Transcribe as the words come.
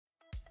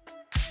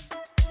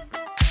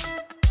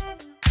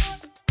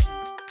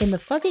In the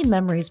Fuzzy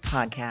Memories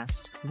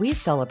podcast, we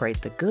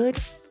celebrate the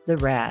good, the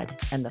rad,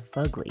 and the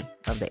fugly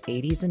of the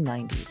 80s and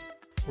 90s.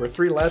 We're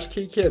three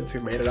latchkey kids who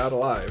made it out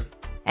alive.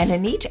 And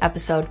in each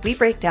episode, we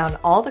break down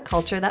all the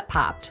culture that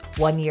popped,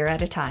 1 year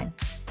at a time.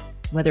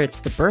 Whether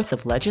it's the birth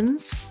of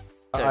legends,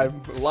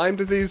 I'm Lyme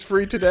disease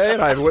free today,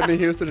 and I have Whitney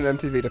Houston and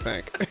MTV to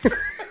thank.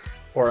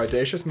 Or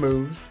audacious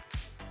moves.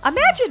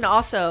 Imagine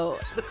also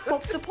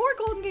the poor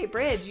Golden Gate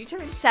Bridge. You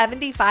turn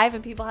 75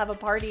 and people have a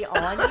party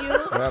on you.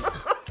 Yep.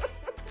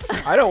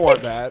 I don't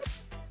want that.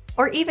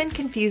 Or even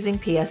confusing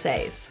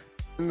PSAs.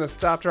 And the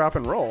stop, drop,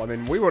 and roll. I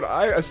mean,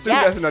 I assumed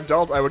Yes. as an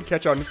adult I would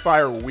catch on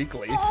fire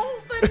weekly. All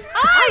the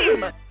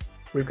time!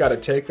 We've got a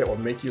take that will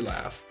make you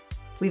laugh.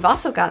 We've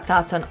also got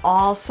thoughts on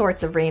all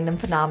sorts of random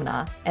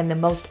phenomena and the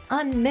most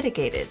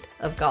unmitigated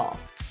of golf.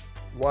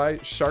 Why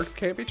sharks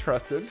can't be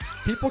trusted,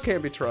 people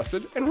can't be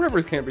trusted, and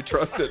rivers can't be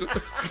trusted.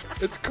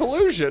 It's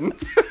collusion.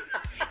 Of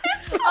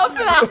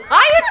the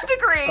highest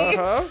degree.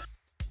 Uh-huh.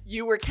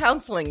 You were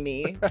counseling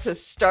me to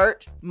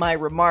start my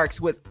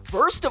remarks with,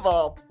 first of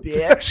all,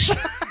 bitch.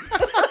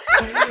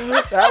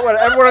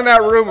 Everyone in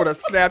that room would have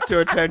snapped to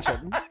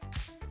attention.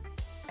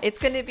 It's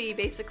going to be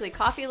basically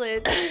Coffee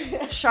Lids,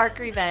 Shark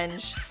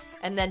Revenge,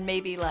 and then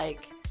maybe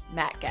like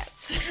Matt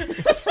Getz.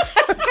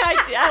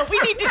 God, we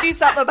need to do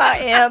something about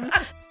him.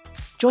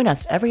 join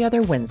us every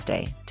other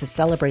Wednesday to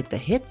celebrate the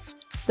hits,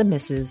 the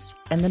misses,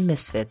 and the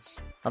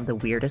misfits of the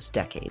weirdest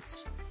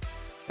decades.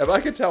 If I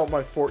could tell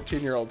my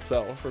 14-year-old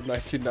self from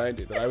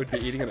 1990 that I would be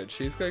eating in a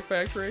Cheesecake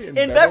Factory in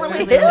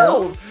Beverly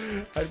Hills.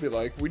 I'd be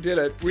like, we did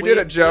it. We did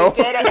it, Joe.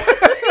 We did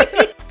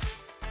it.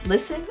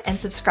 Listen and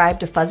subscribe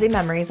to Fuzzy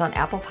Memories on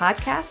Apple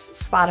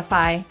Podcasts,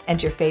 Spotify,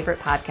 and your favorite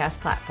podcast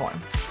platform.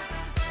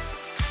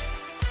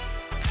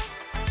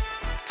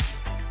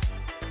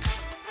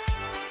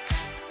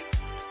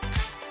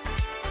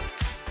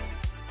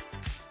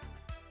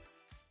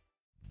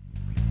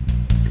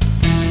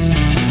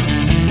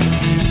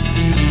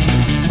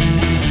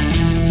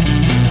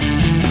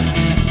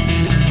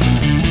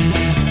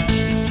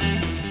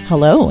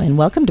 Hello, and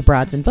welcome to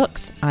Broads and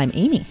Books. I'm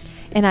Amy.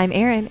 And I'm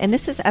Erin, and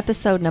this is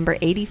episode number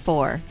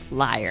 84,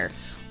 Liar.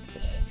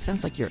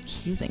 Sounds like you're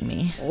accusing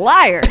me.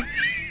 Liar!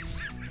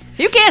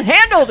 You can't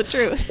handle the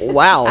truth.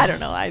 Wow. I don't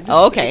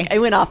know. Okay. I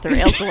went off the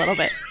rails a little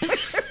bit.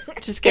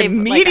 Just gave,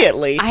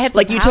 Immediately. I had some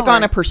like you took power.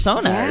 on a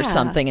persona Yeah. or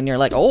something, and you're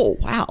like, oh,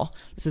 wow,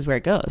 this is where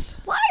it goes.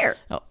 Liar!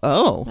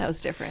 Oh. That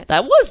was different.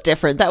 That was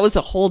different. That was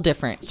a whole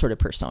different sort of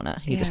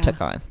persona you just Yeah.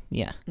 took on.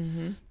 Yeah.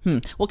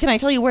 Well, can I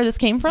tell you where this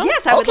came from?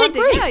 Yes, I would love to.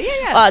 Great.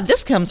 Yeah.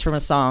 This comes from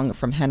a song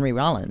from Henry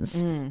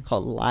Rollins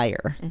called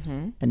Liar.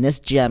 And this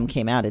gem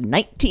came out in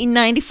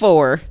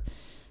 1994. It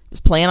was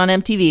playing on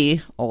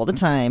MTV all the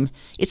time.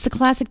 It's the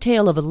classic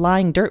tale of a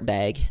lying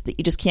dirtbag that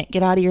you just can't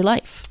get out of your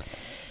life.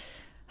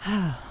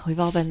 We've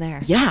all been there.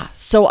 Yeah.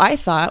 So I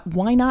thought,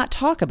 why not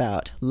talk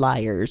about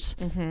liars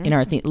in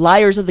our theme?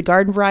 Liars of the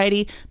garden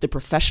variety, the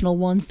professional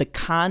ones, the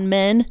con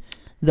men,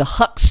 the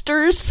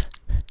hucksters.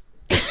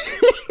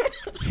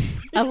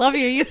 I love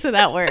your use of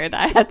that word.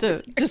 I had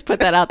to just put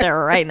that out there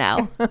right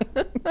now.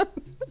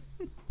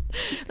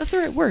 That's the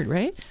right word,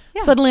 right?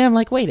 Yeah. Suddenly I'm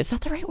like, wait, is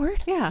that the right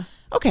word? Yeah.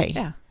 Okay.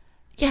 Yeah.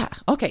 Yeah.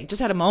 Okay.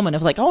 Just had a moment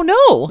of like, oh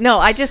no. No,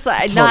 I just,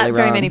 not Totally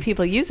very wrong. many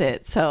people use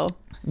it. So,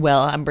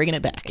 Well, I'm bringing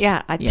it back.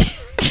 yeah. Yeah.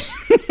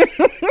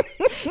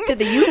 To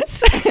the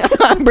youths.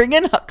 I'm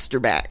bringing huckster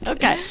back.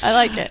 Okay. I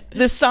like it.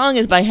 This song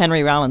is by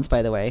Henry Rollins,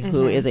 by the way,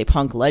 who is a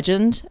punk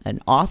legend, an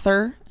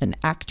author, an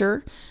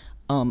actor.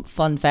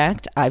 Fun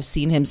fact, I've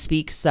seen him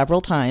speak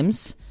several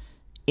times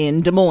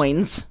in Des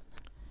Moines,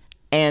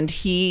 and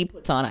he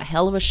puts on a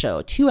hell of a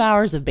show. 2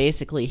 hours of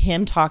basically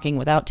him talking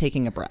without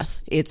taking a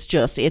breath. It's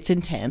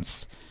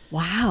intense.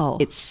 Wow.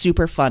 It's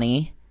super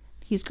funny.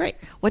 He's great.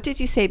 What did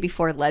you say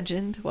before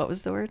legend? What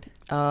was the word?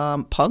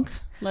 Punk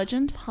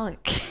legend?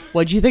 Punk.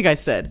 What'd you think I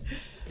said?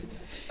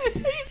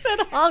 He said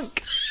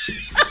hunk.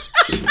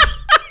 And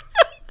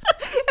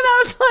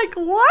I was like,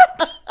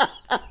 what?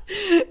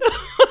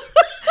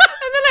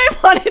 And then I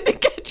wanted to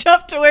catch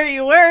up to where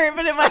you were,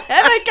 but in my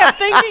head I kept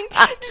thinking,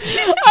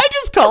 I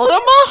just called him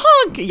a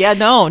hunk. Yeah,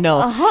 no.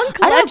 A hunk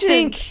I don't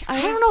legend. think,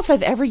 I don't know if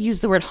I've ever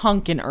used the word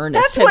hunk in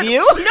earnest. That's Have what,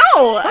 you?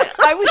 No,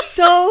 I was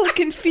so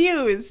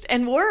confused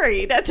and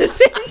worried at the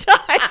same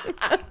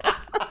time.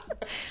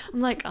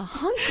 I'm like, a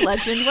hunk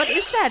legend? What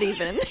is that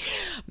even?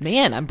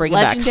 Man, I'm bringing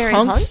Legendary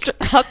back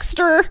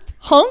huckster,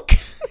 hunk.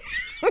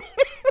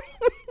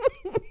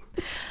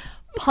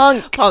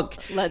 Punk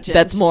legend.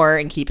 That's more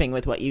in keeping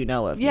with what you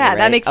know of me, Yeah, right?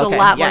 that makes Okay. a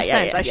lot more Yeah,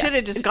 sense. yeah, I yeah. should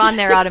have just gone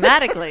there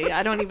automatically.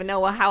 I don't even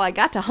know how I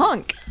got to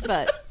hunk,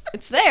 but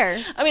it's there.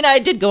 I mean, I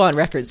did go on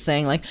record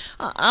saying like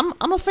I'm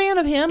a fan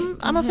of him.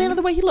 I'm a fan of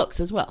the way he looks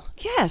as well.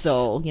 Yes.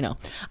 So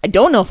I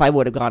don't know if I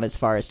would have gone as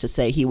far as to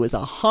say he was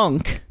a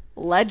hunk.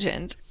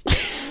 Legend.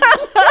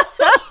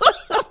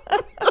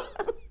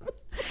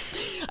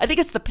 I think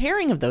it's the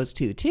pairing of those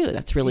two too.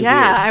 That's really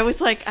Yeah, weird. I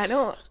was like, I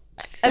don't.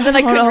 And then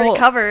I couldn't know.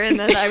 recover, and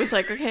then I was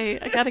like, okay,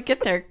 I got to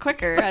get there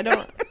quicker. I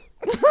don't.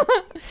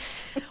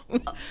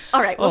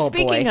 All right. Well, Oh,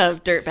 speaking boy.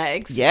 of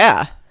dirtbags,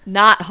 Yeah.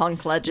 not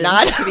hunk legends,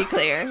 Not- to be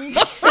clear.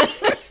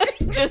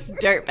 Just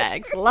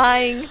dirtbags.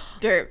 Lying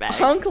dirtbags.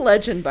 Punk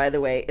legend, by the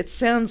way. It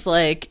sounds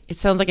like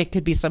it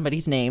could be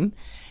somebody's name.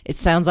 It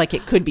sounds like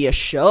it could be a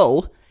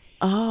show.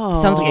 Oh. It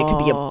sounds like it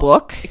could be a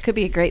book. It could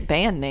be a great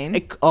band name.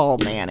 It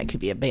could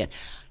be a band.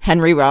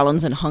 Henry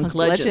Rollins and Hunk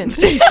Legend.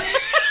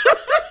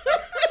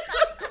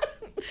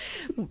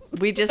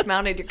 We just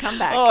mounted your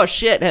comeback. Oh,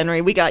 shit,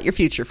 Henry. We got your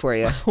future for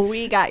you.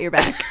 We got your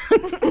back.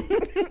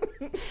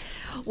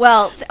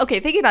 Well, okay,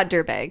 thinking about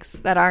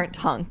dirtbags that aren't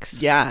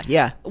hunks. Yeah,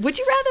 yeah. Would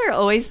you rather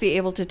always be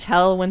able to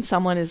tell when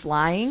someone is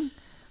lying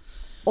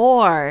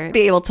or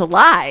be able to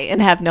lie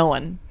and have no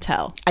one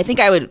tell? I think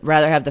I would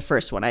rather have the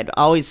first one. I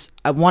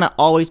want to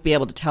always be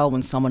able to tell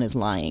when someone is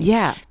lying.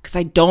 Yeah. Because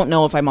I don't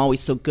know if I'm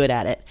always so good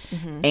at it.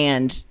 Mm-hmm.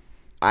 And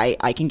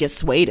I can get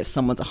swayed if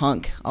someone's a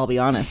hunk, I'll be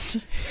honest.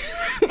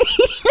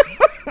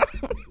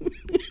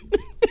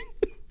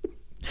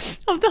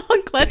 Of the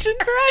hunk legend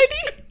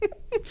variety?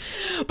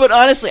 But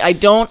honestly, I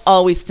don't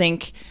always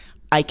think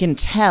I can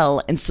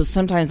tell. And so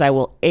sometimes I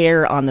will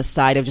err on the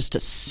side of just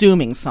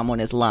assuming someone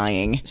is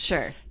lying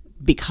Sure.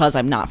 because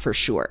I'm not for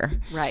sure.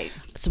 Right.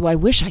 So I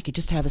wish I could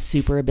just have a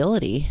super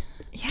ability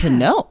to Yeah.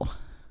 know.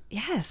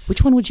 Yes.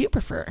 Which one would you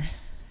prefer?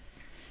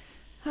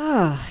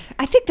 Oh,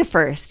 I think the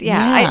first.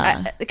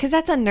 Yeah. Because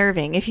that's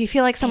unnerving. If you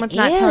feel like someone's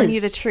not telling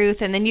you the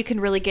truth, and then you can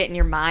really get in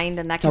your mind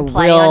and that It's a can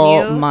play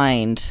on real you.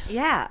 mind.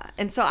 Yeah.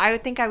 And so I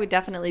would think I would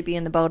definitely be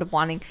in the boat of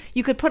wanting,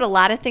 you could put a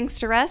lot of things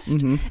to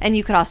rest and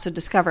you could also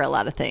discover a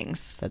lot of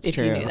things That's if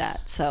you true. knew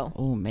that. So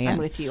Oh, man. I'm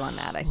with you on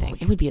that, I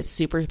think. It would be a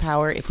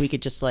superpower if we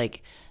could just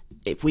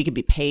if we could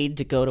be paid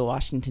to go to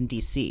Washington,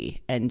 D.C.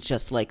 and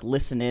just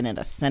listen in at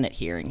a Senate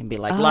hearing and be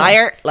like,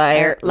 liar,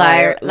 liar,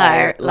 liar,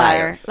 liar,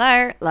 liar.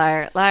 liar,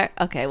 liar, liar.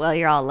 Okay, well,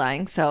 you're all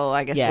lying, so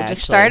I guess Yeah, we'll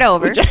just actually. start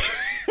over.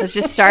 Let's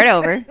just start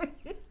over.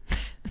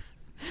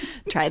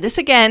 Try this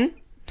again.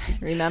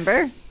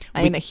 Remember,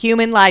 I am a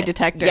human lie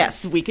detector.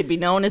 Yes, we could be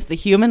known as the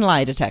human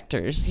lie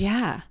detectors.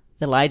 Yeah.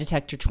 The lie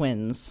detector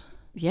twins.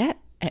 Yeah.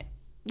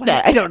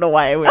 I don't know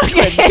why I went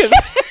twins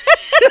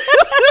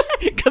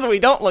because we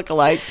don't look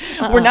alike.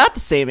 We're not the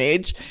same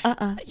age.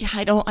 Yeah,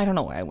 I don't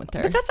know why I went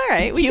there. But that's all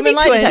right. We can Human be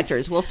lie twins.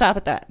 detectors. We'll stop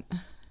at that.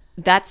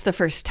 That's the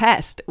first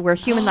test. We're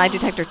human lie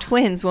detector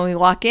twins. When we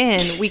walk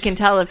in, we can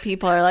tell if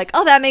people are like,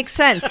 oh, that makes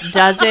sense.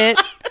 Does it?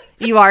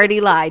 You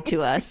already lied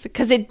to us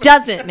because it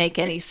doesn't make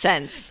any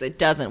sense. It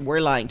doesn't. We're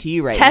lying to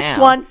you right now. Test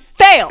one,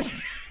 fail.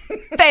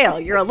 Fail.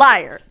 You're a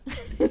liar.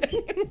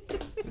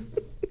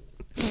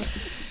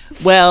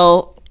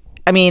 Well,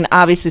 I mean,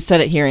 obviously,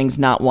 Senate hearings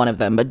not one of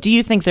them. But do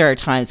you think there are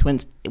times when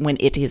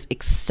it is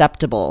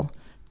acceptable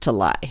to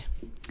lie?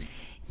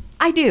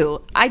 I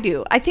do.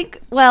 I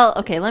think, well,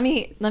 okay, let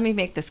me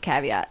make this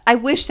caveat. I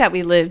wish that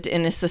we lived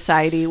in a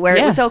society where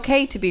it was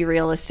okay to be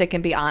realistic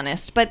and be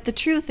honest. But the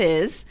truth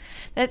is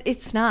that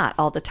it's not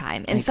all the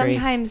time. And I agree.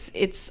 sometimes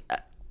it's,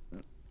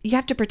 you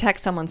have to protect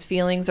someone's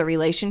feelings or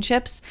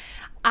relationships.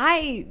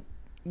 I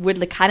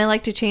would kind of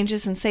like to change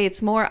this and say it's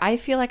more, I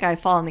feel like I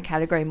fall in the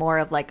category more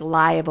of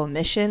lie of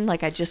omission.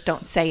 I just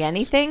don't say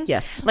anything.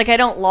 Yes. I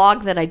don't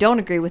log that I don't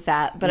agree with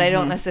that, but I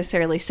don't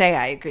necessarily say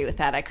I agree with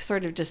that. I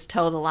sort of just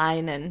toe the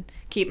line and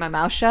keep my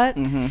mouth shut.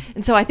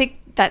 And so I think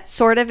that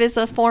sort of is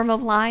a form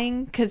of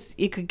lying because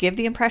you could give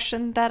the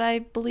impression that I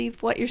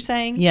believe what you're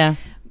saying. Yeah.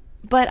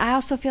 But I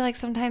also feel like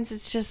sometimes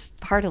it's just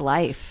part of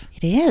life.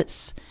 It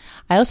is.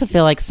 I also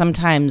feel like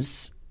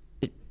sometimes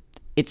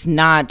it's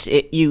not,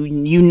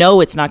 you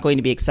know it's not going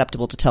to be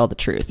acceptable to tell the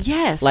truth.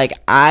 Yes.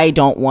 I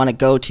don't want to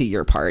go to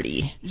your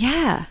party.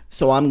 Yeah.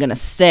 So I'm going to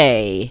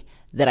say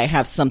that I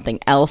have something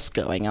else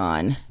going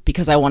on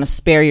because I want to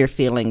spare your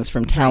feelings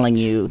from telling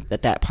you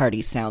that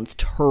party sounds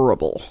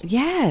terrible.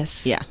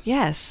 Yes. Yeah.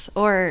 Yes.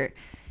 Or,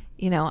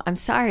 I'm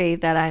sorry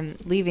that I'm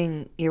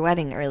leaving your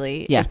wedding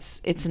early. Yeah.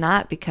 It's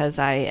not because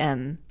I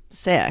am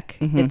sick.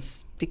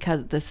 It's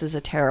because this is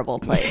a terrible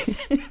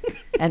place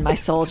and my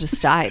soul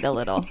just died a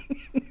little.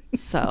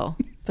 So,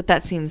 but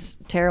that seems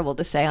terrible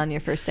to say on your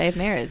first day of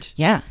marriage.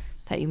 Yeah.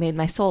 That you made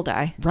my soul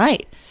die.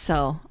 Right.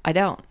 So I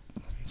don't.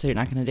 So you're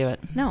not going to do it.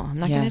 No, I'm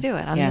not Yeah. going to do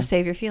it. I'm Yeah. going to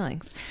save your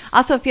feelings. I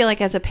also feel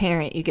like as a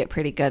parent, you get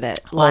pretty good at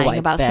lying I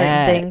about bet.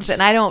 certain things.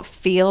 And I don't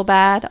feel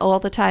bad all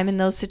the time in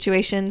those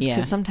situations because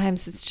Yeah.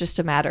 sometimes it's just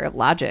a matter of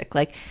logic.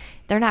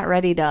 They're not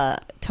ready to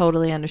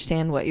totally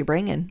understand what you're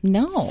bringing.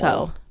 No.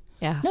 So,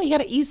 yeah. No, you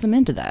got to ease them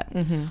into that.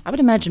 I would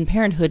imagine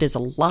parenthood is a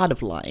lot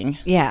of lying.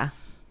 Yeah.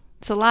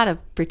 It's a lot of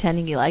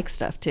pretending you like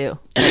stuff too.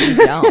 You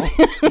don't.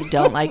 You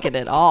don't like it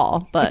at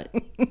all. But,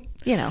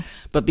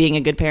 But being a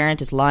good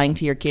parent is lying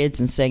to your kids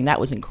and saying that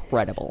was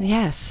incredible.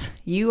 Yes,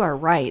 you are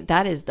right.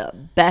 That is the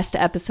best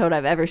episode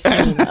I've ever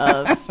seen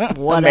of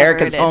whatever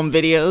America's it is. Home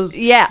Videos.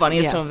 Yeah.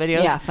 Funniest Yeah. Home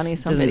Videos. Yeah,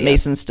 Funniest Home Doesn't Videos.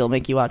 Mason still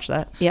make you watch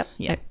that? Yep.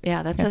 Yeah.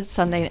 Yeah, that's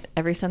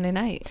every Sunday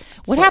night.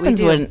 It's What we happens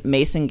do. when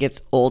Mason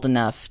gets old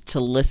enough to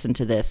listen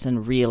to this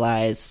and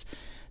realize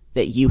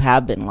that you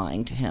have been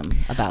lying to him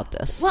about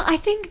this? Well, I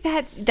think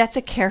that's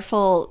a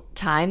careful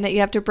time that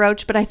you have to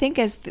broach, but I think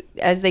as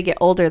they get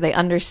older, they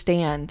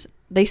understand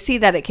they see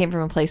that it came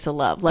from a place of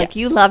love. Like, Yes.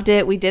 you loved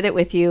it. We did it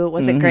with you.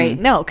 Was it great?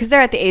 No, because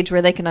they're at the age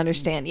where they can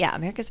understand, yeah,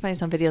 America's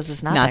Funniest Home Videos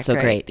is not Not that so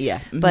great. Yeah.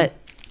 Mhm. But,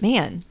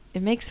 man,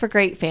 it makes for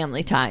great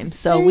family time.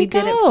 So There we you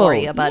did it go. for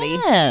you, buddy.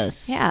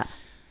 Yes. Yeah.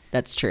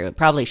 That's true. It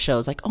probably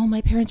shows like, oh,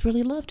 my parents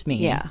really loved me.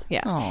 Yeah,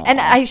 yeah. Aw. And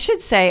I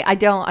should say,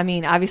 I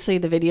mean, obviously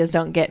the videos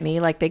don't get me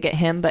like they get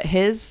him, but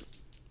his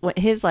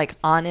like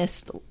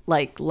honest,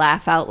 like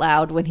laugh out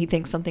loud when he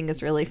thinks something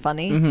is really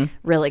funny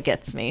really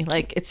gets me.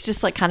 Like, it's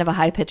just like kind of a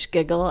high pitched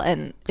giggle.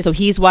 And it's, So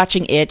he's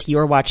watching it,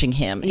 you're watching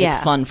him. It's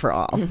Yeah. fun for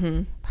all.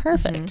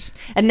 Perfect.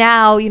 and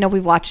now,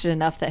 we've watched it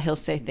enough that he'll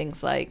say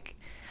things like,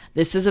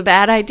 "This is a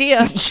bad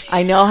idea.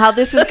 I know how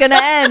this is going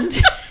to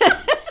end."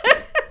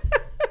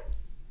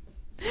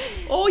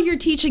 Oh, you're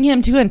teaching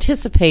him to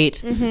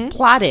anticipate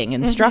plotting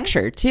and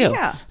structure too.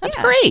 Yeah, That's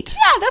yeah. great.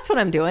 Yeah, that's what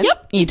I'm doing.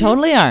 Yep, you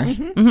totally are.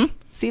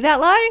 See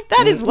that lie?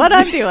 That is what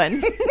I'm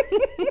doing.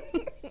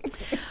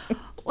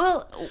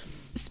 Well,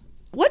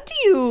 what do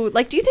you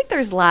like? Do you think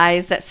there's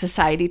lies that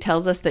society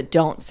tells us that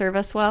don't serve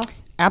us well?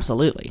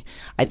 Absolutely.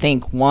 I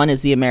think one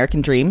is the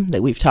American dream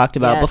that we've talked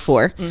about Yes.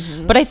 before.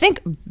 But I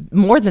think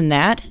more than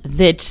that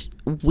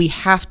we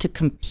have to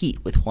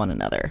compete with one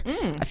another.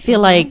 I feel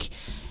like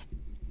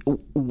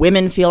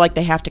women feel like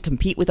they have to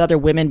compete with other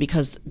women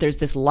because there's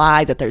this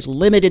lie that there's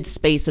limited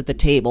space at the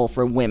table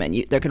for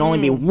women. There can only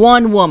be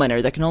one woman,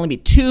 or there can only be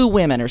two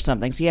women or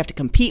something. So you have to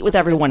compete with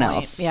everyone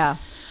else. Yeah.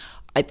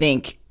 I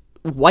think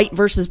white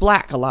versus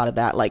black, a lot of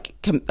that, like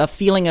a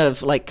feeling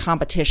of like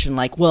competition,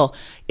 like, well,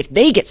 if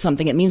they get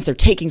something, it means they're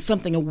taking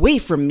something away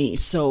from me.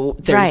 So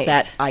there's Right.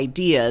 that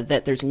idea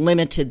that there's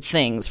limited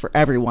things for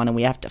everyone and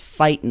we have to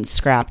fight and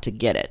scrap to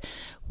get it,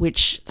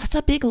 which that's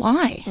a big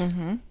lie.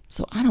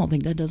 So I don't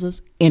think that does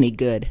us any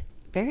good.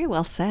 Very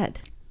well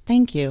said.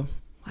 Thank you.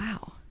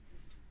 Wow.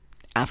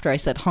 After I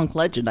said hunk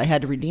legend, I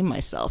had to redeem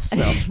myself. So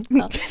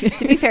Well,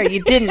 to be fair,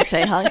 you didn't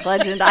say hunk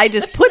legend. I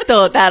just put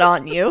that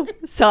on you.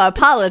 So I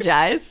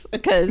apologize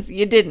because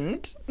you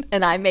didn't.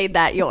 And I made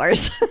that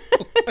yours.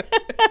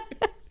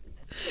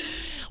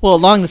 well,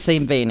 along the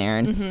same vein,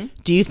 Erin,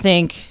 do you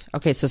think,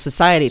 okay, so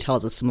society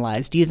tells us some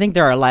lies. Do you think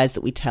there are lies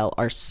that we tell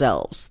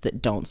ourselves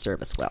that don't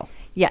serve us well?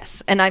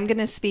 Yes. And I'm going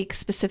to speak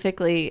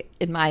specifically,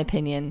 in my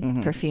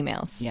opinion, for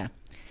females. Yeah.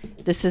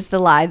 This is the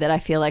lie that I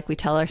feel like we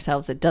tell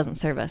ourselves that doesn't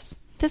serve us.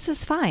 This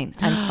is fine.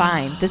 I'm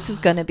fine. This is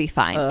going to be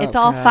fine. It's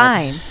all God.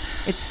 fine.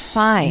 It's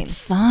fine. It's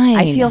fine.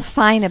 I feel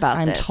fine about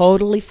I'm this.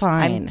 totally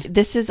fine.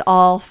 This is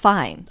all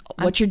fine.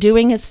 What you're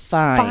doing is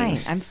fine.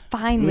 Fine. I'm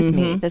fine with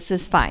me. This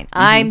is fine.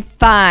 I'm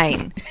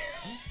fine.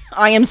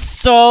 I am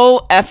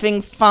so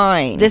effing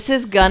fine. This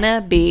is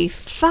gonna be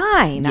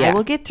fine. I Yeah.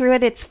 will get through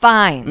it. It's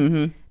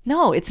fine.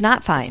 No, it's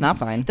not fine. It's not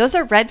fine. Those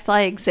are red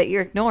flags that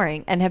you're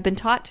ignoring and have been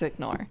taught to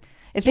ignore.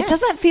 If it Yes.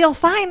 doesn't feel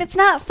fine, it's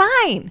not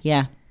fine.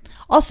 Yeah.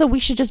 Also, we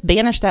should just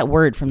banish that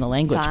word from the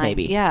language, Fine.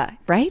 maybe. Yeah.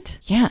 Right?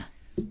 Yeah.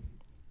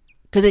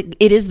 Because it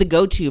is the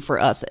go-to for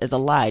us as a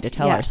lie to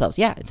tell Yeah. ourselves,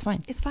 yeah, it's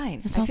fine. It's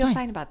fine. It's I all feel fine.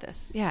 fine about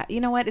this. Yeah.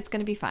 You know what? It's going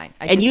to be fine.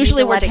 I And just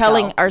usually need to we're let it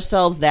telling go.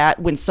 ourselves that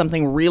when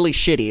something really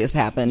shitty has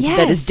happened that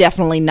Yes. is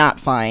definitely not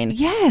fine.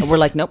 Yes. And we're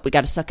like, nope, we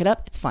got to suck it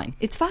up. It's fine.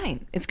 It's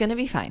fine. It's going to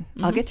be fine.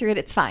 I'll get through it.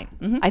 It's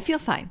fine. I feel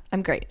fine.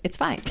 I'm great. It's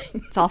fine.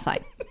 It's all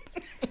fine.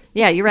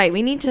 Yeah, you're right.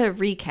 We need to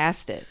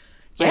recast it.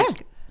 Yeah.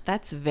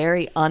 That's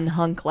very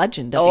unhunk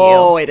legend of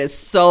Oh, you. it is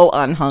so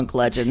unhunk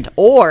legend.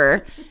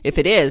 Or if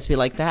it is, be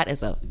like, that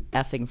is a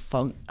effing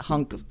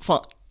hunk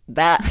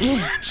that.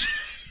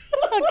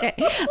 Okay.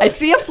 I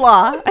see a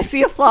flaw. I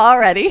see a flaw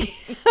already.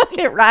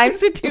 It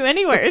rhymes with too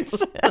many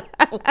words.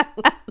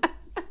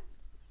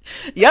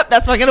 Yep,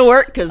 that's not gonna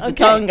work because the Okay.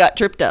 tongue got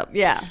tripped up.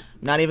 Yeah.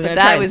 Not even But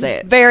gonna try that and was say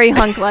it. very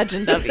hunk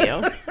legend of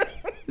you.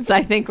 Is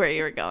I think where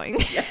you were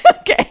going.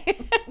 Okay.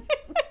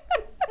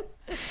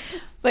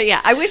 But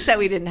yeah, I wish that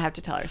we didn't have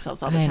to tell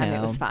ourselves all the I time it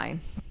know. was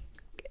fine.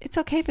 It's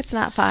okay if it's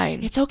not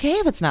fine. It's okay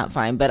if it's not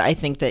fine, but I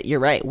think that you're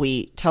right.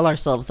 We tell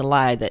ourselves the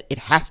lie that it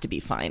has to be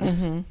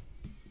fine,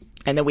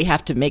 and then we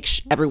have to make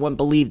everyone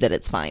believe that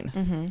it's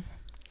fine.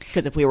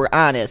 Because if we were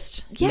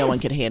honest, no one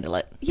Yes. could handle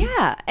it.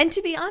 Yeah, and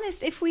to be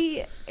honest, if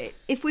we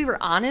were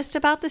honest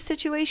about the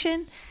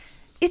situation,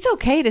 it's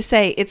okay to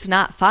say it's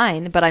not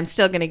fine, but I'm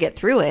still going to get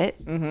through it.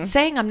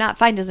 Saying I'm not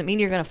fine doesn't mean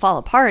you're going to fall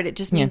apart. It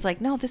just means like,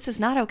 no, this is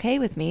not okay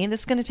with me.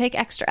 This is going to take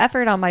extra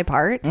effort on my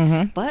part,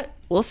 but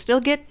we'll still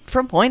get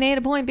from point A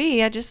to point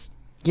B. I just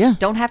Yeah,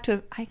 don't have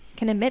to. I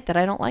can admit that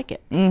I don't like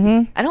it.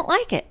 I don't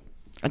like it.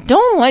 I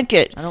don't like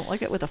it. I don't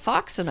like it with a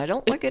fox, and I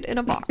don't like it in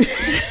a box.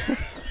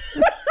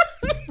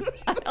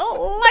 I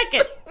don't like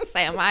it,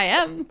 Sam. I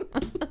am.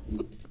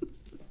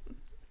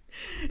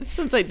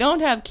 Since I don't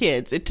have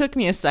kids, it took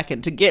me a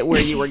second to get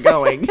where you were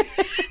going.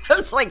 I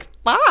was like,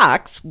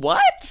 Fox,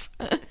 what?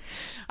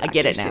 I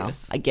get it Dr. now.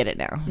 Seuss. I get it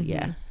now.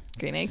 Yeah.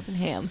 Green eggs and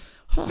ham.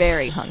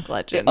 Very hunk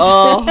legend.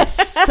 Oh,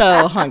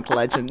 so hunk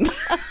legend.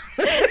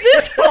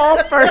 This whole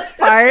first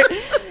part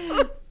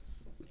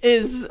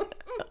is,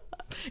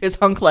 Is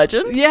hunk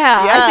legend?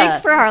 I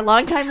think for our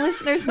longtime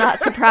listeners,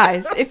 not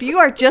surprised. If you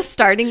are just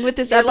starting with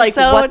this You're like,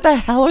 episode, what the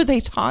hell are they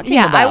talking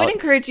about? I would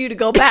encourage you to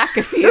go back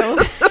a few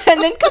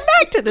and then come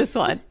back to this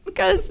one.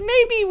 Because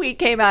maybe we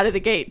came out of the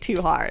gate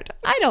too hard.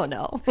 I don't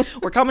know.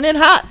 We're coming in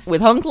hot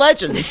with Hunk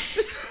Legend.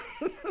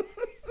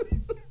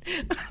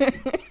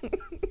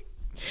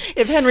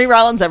 If Henry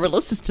Rollins ever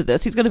listens to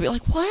this, he's going to be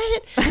like,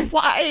 what?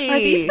 Why? Are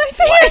these my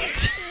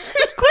fans?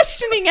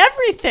 Questioning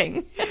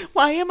everything.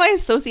 Why am I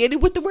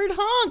associated with the word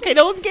hunk? I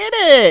don't get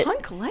it.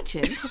 Hunk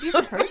Legend? Have you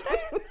ever heard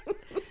that?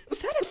 Is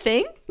that a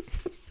thing?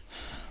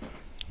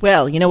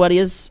 Well, you know what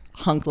is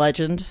Hunk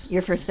Legend?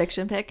 Your first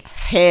fiction pick?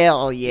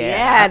 Hell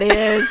yeah. Yeah, it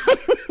is.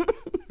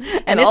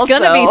 And it's also,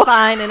 going to be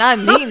fine, and I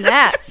mean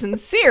that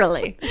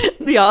sincerely.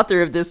 The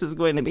author of this is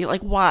going to be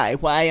like, why?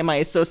 Why am I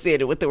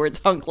associated with the words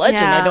Hunk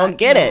Legend? I don't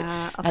get it.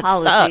 That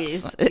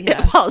Apologies. sucks.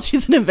 Yeah.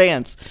 Apologies in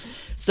advance.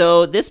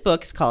 So this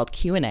book is called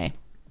Q&A.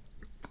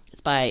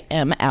 It's by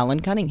M. Allen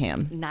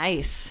Cunningham.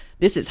 Nice.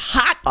 This is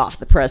hot off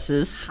the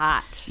presses.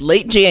 Hot.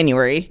 Late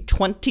January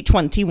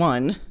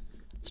 2021.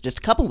 It's just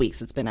a couple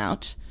weeks it's been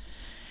out.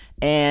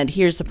 And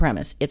here's the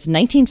premise. It's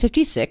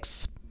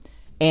 1956,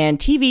 and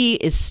TV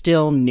is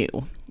still new.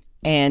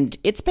 And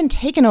it's been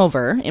taken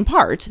over, in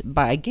part,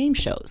 by game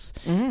shows.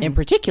 In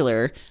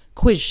particular,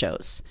 quiz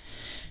shows.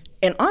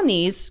 And on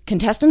these,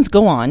 contestants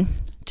go on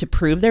to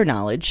prove their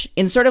knowledge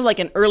in sort of like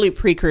an early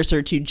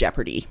precursor to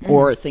Jeopardy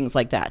or things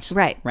like that.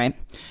 Right. Right?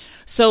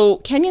 So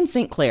Kenyon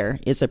St. Clair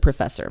is a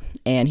professor,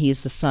 and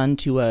he's the son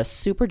to a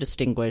super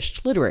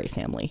distinguished literary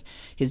family.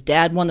 His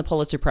dad won the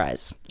Pulitzer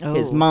Prize.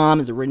 His mom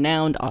is a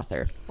renowned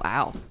author.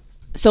 Wow.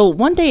 So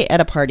one day at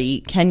a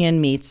party,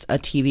 Kenyon meets a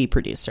TV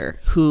producer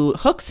who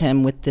hooks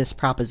him with this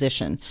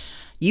proposition.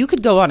 You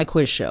could go on a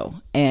quiz show,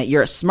 and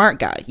you're a smart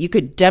guy. You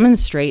could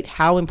demonstrate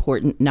how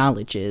important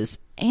knowledge is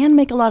and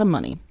make a lot of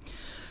money.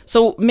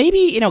 So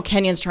maybe,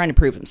 Kenyon's trying to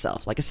prove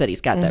himself. Like I said,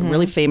 he's got that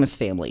really famous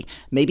family.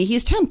 Maybe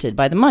he's tempted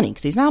by the money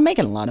because he's not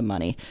making a lot of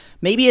money.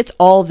 Maybe it's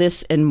all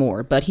this and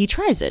more, but he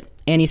tries it.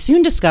 And he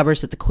soon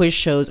discovers that the quiz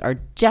shows are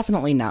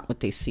definitely not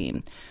what they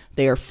seem.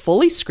 They are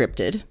fully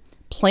scripted,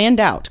 planned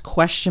out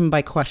question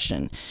by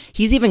question.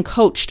 He's even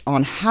coached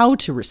on how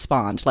to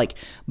respond, like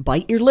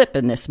bite your lip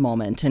in this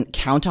moment and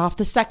count off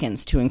the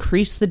seconds to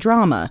increase the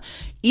drama.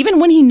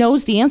 Even when he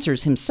knows the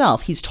answers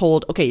himself, he's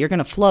told, okay, you're going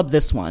to flub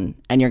this one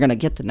and you're going to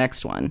get the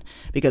next one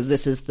because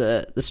this is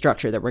the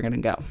structure that we're going to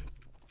go.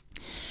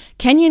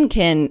 Kenyon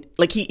can,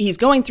 he's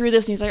going through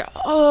this and he's like,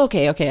 oh,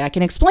 okay, I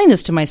can explain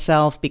this to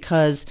myself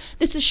because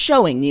this is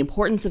showing the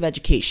importance of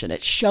education.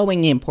 It's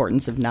showing the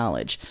importance of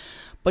knowledge.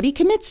 But he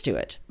commits to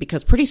it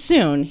because pretty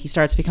soon he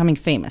starts becoming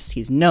famous.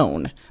 He's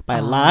known by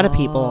a lot of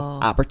people.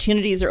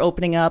 Opportunities are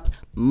opening up.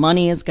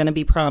 Money is going to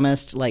be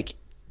promised.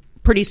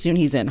 Pretty soon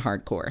he's in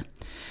hardcore.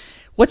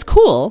 What's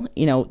cool,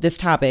 this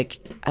topic,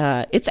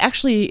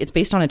 it's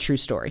based on a true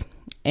story.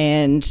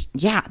 And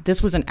yeah,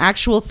 this was an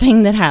actual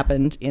thing that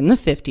happened in the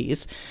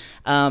 50s.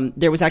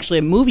 There was actually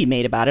a movie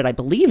made about it, I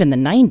believe in the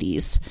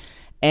 90s.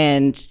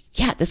 And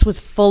yeah, this was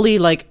fully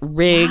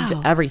rigged,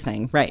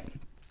 everything. Right.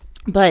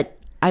 But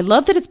I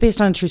love that it's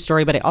based on a true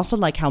story, but I also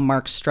like how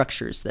Mark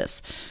structures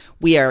this.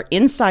 We are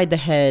inside the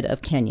head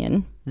of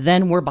Kenyon.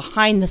 Then we're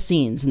behind the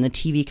scenes in the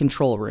TV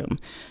control room.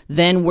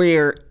 Then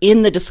we're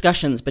in the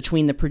discussions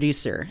between the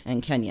producer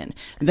and Kenyon.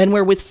 Then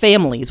we're with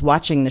families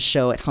watching the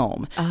show at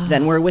home.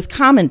 Then we're with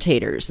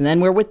commentators. And then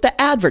we're with the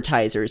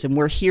advertisers. And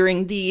we're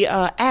hearing the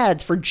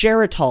ads for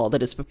Geritol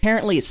that is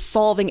apparently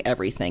solving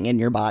everything in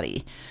your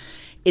body.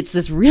 It's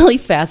this really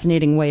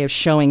fascinating way of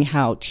showing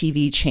how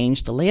TV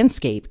changed the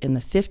landscape in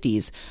the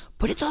 50s,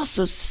 but it's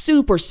also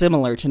super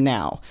similar to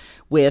now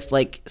with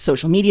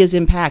social media's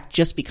impact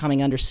just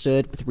becoming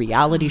understood, with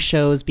reality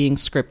shows being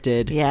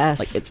scripted.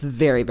 Yes. It's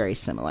very, very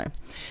similar.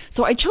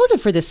 So I chose it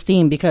for this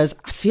theme because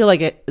I feel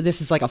like this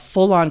is like a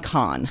full-on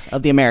con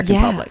of the American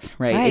public,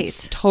 right?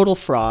 It's total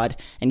fraud.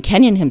 And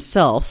Kenyon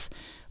himself,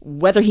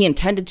 whether he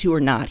intended to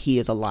or not, he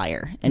is a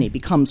liar, and he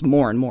becomes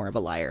more and more of a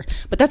liar.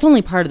 But that's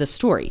only part of the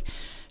story.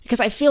 Because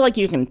I feel like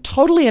you can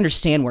totally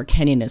understand where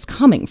Kenyon is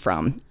coming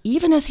from,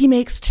 even as he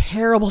makes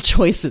terrible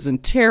choices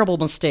and terrible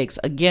mistakes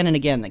again and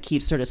again that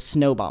keep sort of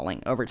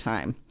snowballing over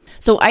time.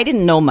 So I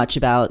didn't know much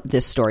about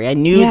this story. I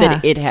knew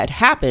that it had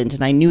happened,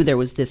 and I knew there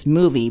was this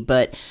movie,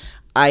 but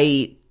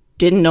I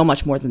didn't know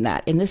much more than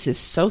that. And this is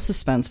so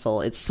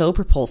suspenseful. It's so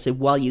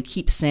propulsive while you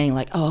keep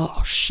saying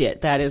oh,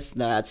 shit, that's,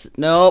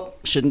 nope,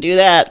 shouldn't do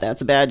that.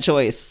 That's a bad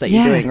choice that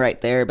you're doing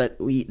right there. But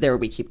we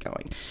keep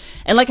going.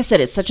 And like I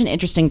said, it's such an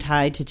interesting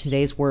tie to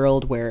today's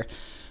world where,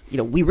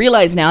 we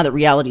realize now that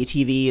reality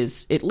TV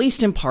is at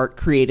least in part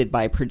created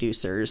by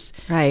producers.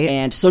 Right.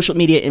 And social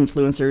media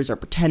influencers are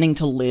pretending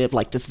to live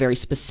this very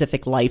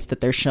specific life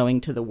that they're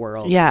showing to the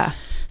world. Yeah.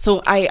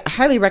 So I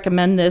highly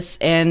recommend this,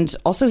 and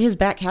also his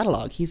back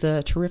catalog. He's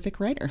a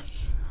terrific writer.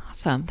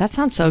 Awesome. That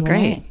sounds so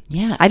great.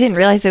 Yeah. I didn't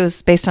realize it was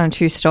based on a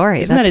true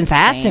story. Isn't that That's insane?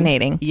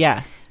 fascinating.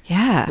 Yeah.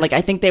 Yeah. I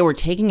think they were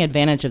taking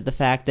advantage of the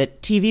fact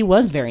that TV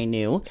was very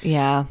new.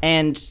 Yeah.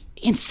 And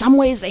in some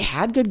ways they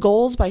had good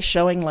goals by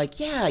showing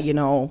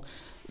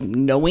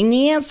knowing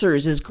the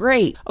answers is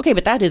great. Okay,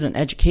 but that isn't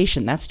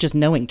education. That's just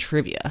knowing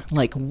trivia.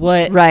 Like,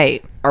 what?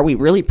 Right. Are we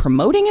really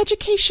promoting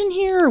education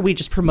here? Or are we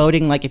just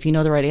promoting, like, if you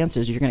know the right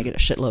answers, you're going to get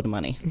a shitload of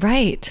money?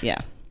 Right.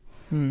 Yeah.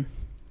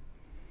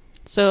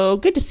 So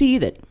good to see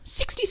that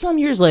 60-some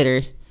years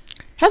later,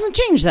 hasn't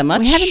changed that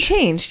much. We haven't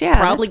changed, yeah.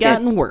 Probably that's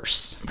good. gotten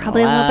worse.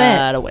 Probably in a little bit.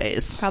 lot of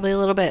ways. Probably a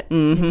little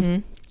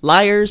bit.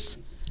 Liars,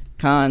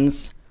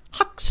 cons,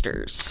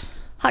 hucksters.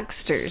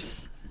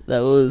 Hucksters.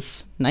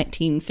 Those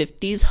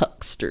 1950s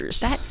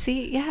hucksters.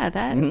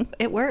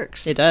 It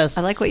works. It does.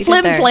 I like what you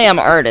Flim did there. Flam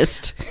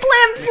artist.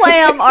 Flim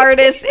Flam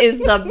artist is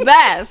the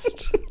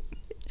best.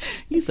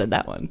 You said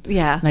that one.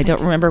 Yeah. And I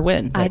don't remember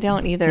when. I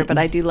don't either, but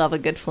I do love a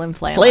good Flim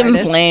Flam Flim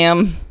artist.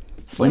 Flam.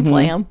 Flim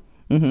Flam.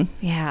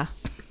 Yeah.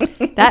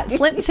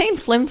 Saying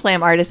Flim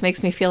Flam artist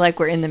makes me feel like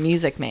we're in The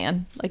Music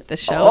Man, like the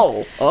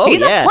show. Oh,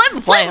 He's yeah. a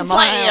Flim Flam. Flim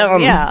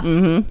Flam.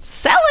 Yeah.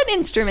 Selling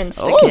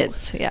instruments to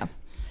kids. Yeah.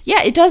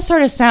 Yeah, it does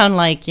sort of sound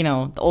like,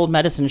 the old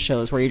medicine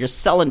shows where you're just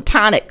selling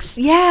tonics.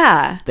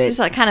 Yeah. He's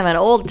like kind of an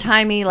old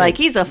timey, like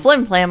he's a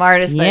Flim Flam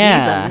artist, but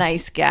he's a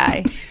nice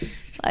guy.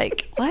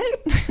 Like,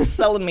 what?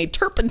 Selling me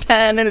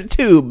turpentine in a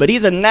tube, but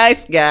he's a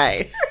nice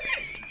guy.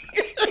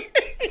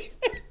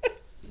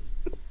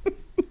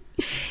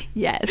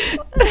 Yes.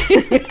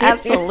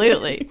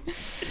 Absolutely.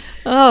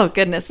 Oh,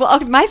 goodness. Well,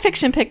 my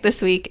fiction pick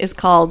this week is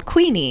called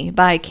Queenie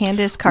by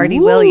Candace Carty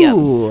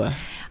Williams.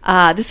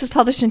 This was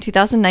published in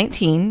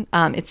 2019.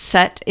 It's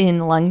set in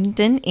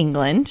London,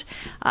 England.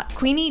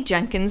 Queenie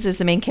Jenkins is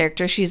the main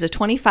character. She's a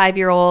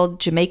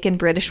 25-year-old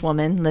Jamaican-British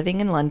woman living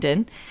in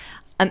London.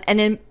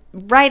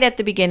 Right at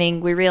the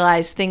beginning, we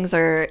realize things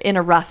are in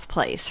a rough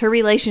place. Her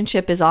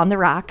relationship is on the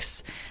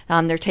rocks.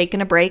 They're taking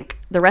a break.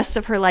 The rest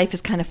of her life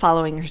is kind of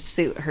following her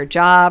suit. Her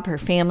job, her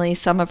family,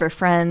 some of her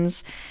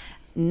friends.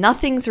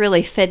 Nothing's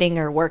really fitting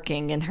or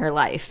working in her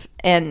life.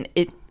 And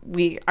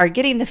we are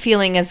getting the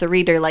feeling as the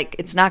reader like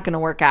it's not going to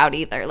work out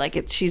either.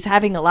 Like she's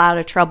having a lot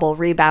of trouble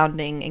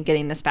rebounding and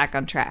getting this back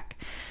on track.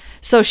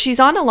 So she's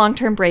on a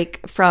long-term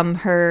break from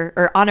her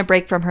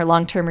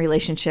long-term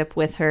relationship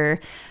with her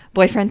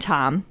boyfriend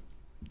Tom.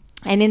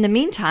 And in the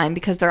meantime,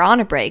 because they're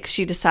on a break,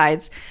 she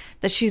decides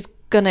that she's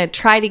going to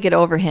try to get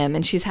over him.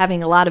 And she's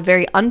having a lot of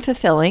very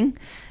unfulfilling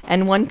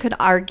and one could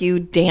argue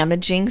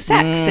damaging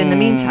sex in the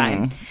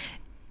meantime.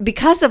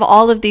 Because of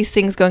all of these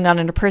things going on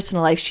in her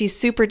personal life, she's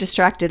super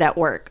distracted at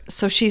work.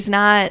 So she's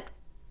not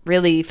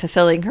really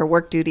fulfilling her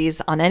work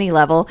duties on any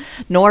level,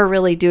 nor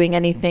really doing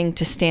anything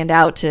to stand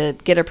out to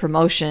get a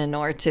promotion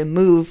or to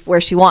move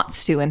where she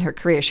wants to in her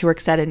career. She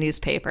works at a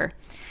newspaper.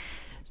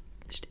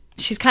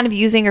 She's kind of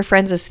using her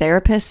friends as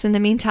therapists in the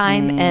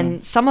meantime,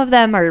 and some of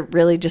them are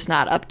really just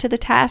not up to the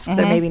task.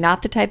 They're maybe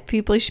not the type of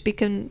people you should be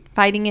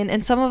confiding in,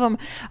 and some of them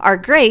are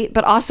great,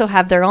 but also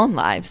have their own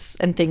lives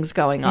and things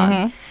going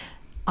on.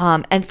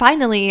 And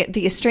finally,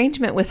 the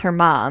estrangement with her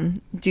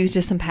mom, due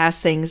to some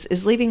past things,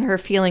 is leaving her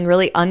feeling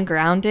really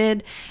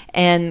ungrounded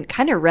and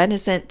kind of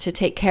reticent to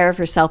take care of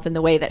herself in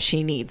the way that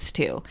she needs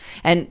to.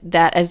 And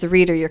that, as the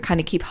reader, you're kind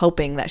of keep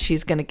hoping that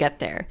she's going to get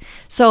there.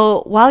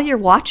 So while you're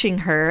watching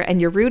her and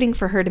you're rooting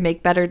for her to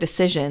make better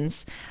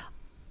decisions,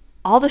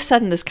 all of a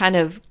sudden this kind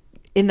of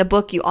in the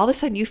book,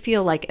 you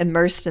feel like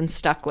immersed and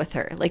stuck with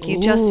her. Like you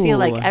just feel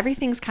like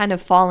everything's kind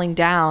of falling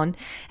down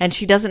and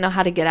she doesn't know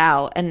how to get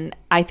out. And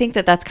I think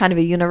that that's kind of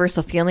a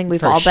universal feeling.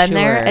 We've all been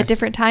there at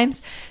different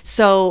times.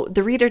 So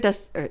the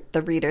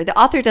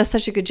author does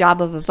such a good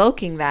job of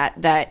evoking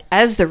that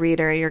as the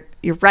reader,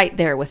 you're right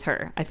there with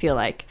her. I feel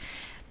like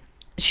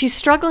she's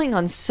struggling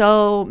on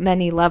so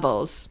many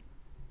levels.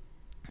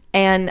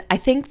 And I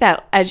think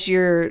that as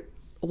you're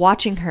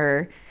watching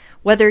her,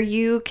 whether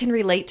you can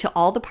relate to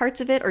all the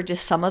parts of it or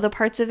just some of the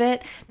parts of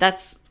it,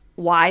 that's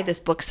why this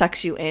book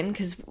sucks you in,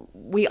 because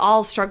we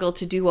all struggle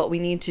to do what we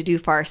need to do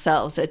for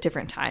ourselves at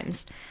different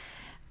times.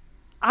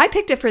 I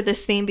picked it for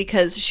this theme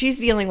because she's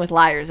dealing with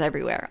liars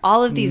everywhere.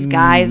 All of these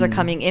guys are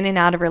coming in and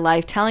out of her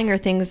life, telling her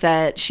things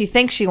that she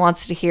thinks she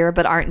wants to hear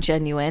but aren't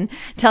genuine,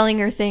 telling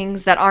her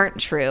things that aren't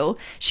true.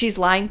 She's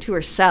lying to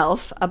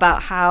herself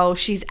about how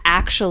she's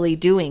actually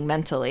doing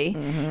mentally,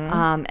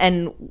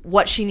 and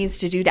what she needs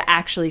to do to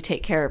actually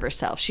take care of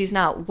herself. She's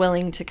not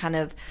willing to kind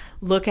of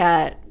look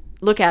at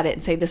it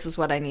and say, this is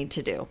what I need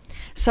to do.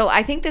 So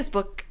I think this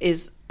book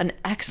is an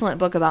excellent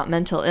book about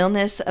mental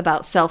illness,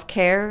 about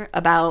self-care,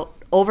 about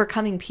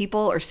overcoming people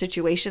or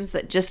situations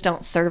that just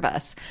don't serve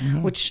us,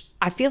 which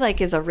I feel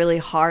like is a really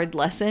hard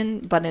lesson,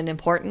 but an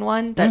important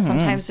one, that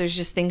sometimes there's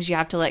just things you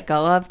have to let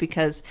go of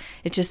because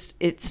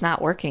it's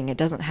not working. It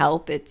doesn't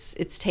help.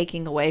 It's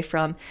taking away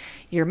from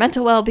your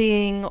mental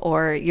well-being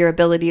or your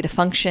ability to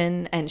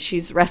function. And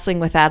she's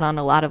wrestling with that on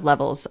a lot of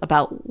levels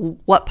about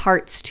what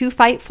parts to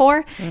fight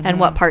for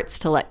and what parts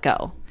to let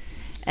go.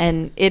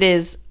 And it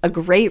is a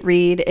great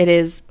read. It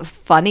is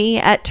funny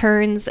at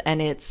turns,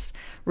 and it's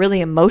really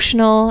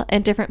emotional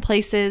in different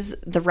places.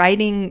 The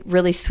writing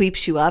really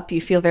sweeps you up. You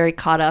feel very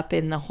caught up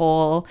in the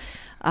whole,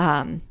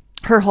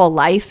 her whole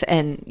life,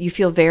 and you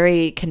feel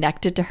very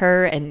connected to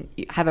her, and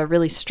you have a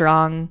really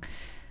strong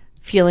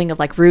feeling of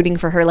like rooting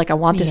for her. Like, I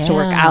want this to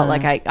work Yeah. out.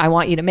 Like, I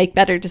want you to make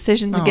better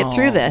decisions and get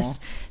through this.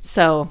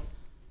 So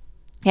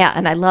yeah.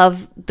 And I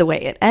love the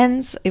way it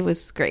ends. It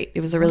was great.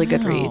 It was a really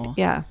good read.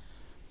 Yeah.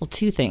 Well,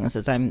 two things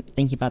as I'm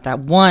thinking about that.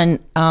 One,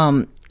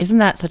 isn't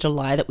that such a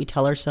lie that we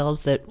tell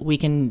ourselves that we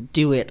can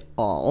do it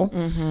all,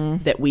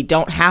 that we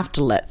don't have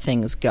to let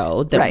things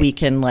go, that Right. we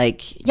can we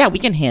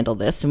can handle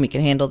this and we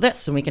can handle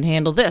this and we can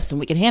handle this and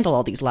we can handle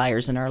all these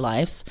liars in our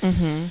lives.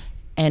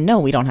 And no,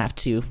 we don't have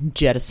to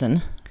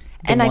jettison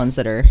the ones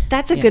that are.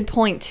 That's a good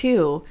point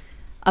too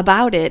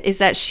about it, is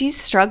that she's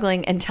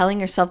struggling and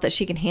telling herself that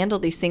she can handle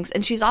these things,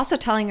 and she's also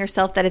telling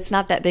herself that it's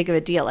not that big of a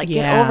deal. Like,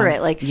 get over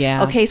it. Like,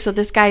 okay, so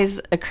this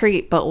guy's a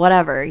creep, but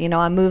whatever,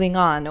 I'm moving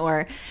on.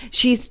 Or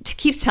she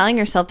keeps telling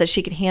herself that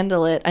she can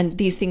handle it and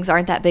these things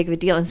aren't that big of a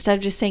deal, instead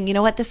of just saying, you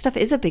know what, this stuff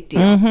is a big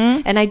deal,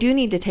 and I do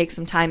need to take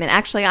some time, and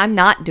actually I'm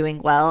not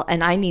doing well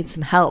and I need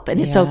some help, and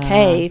it's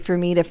okay for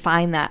me to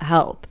find that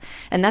help.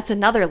 And that's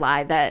another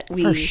lie that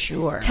we For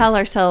sure. tell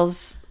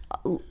ourselves.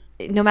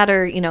 No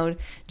matter,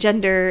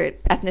 gender,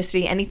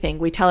 ethnicity, anything,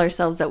 we tell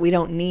ourselves that we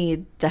don't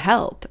need the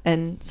help.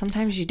 And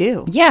sometimes you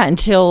do. Yeah,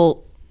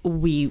 until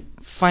we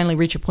finally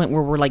reach a point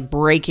where we're like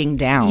breaking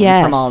down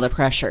Yes. from all the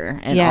pressure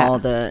and Yeah. all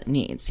the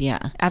needs. Yeah.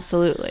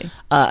 Absolutely.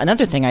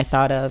 Another thing I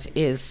thought of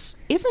isn't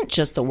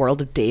just the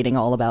world of dating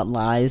all about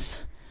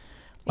lies?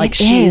 Like, It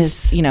she's,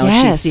 is. she's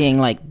Yes. seeing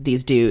like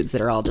these dudes that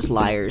are all just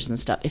liars and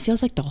stuff. It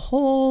feels like the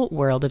whole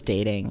world of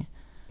dating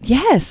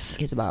Yes.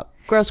 is about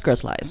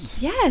gross lies.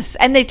 Yes.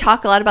 And they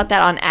talk a lot about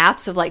that on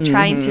apps of like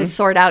trying to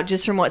sort out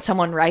just from what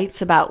someone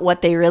writes about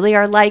what they really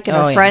are like. And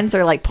her friends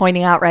are like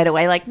pointing out right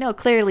away, like, no,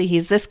 clearly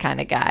he's this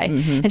kind of guy.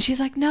 And she's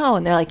like, no.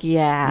 And they're like,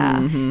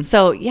 yeah.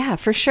 So yeah,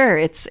 for sure.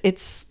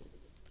 It's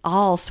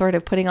all sort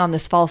of putting on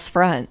this false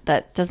front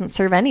that doesn't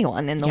serve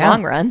anyone in the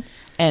long run.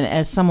 And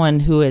as someone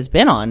who has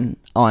been on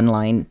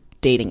online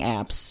dating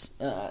apps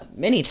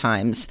many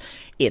times,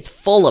 it's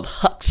full of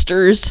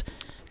hucksters,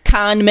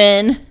 con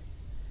men,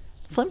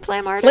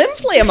 Flim-flam artists.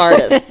 flim-flam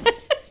artists.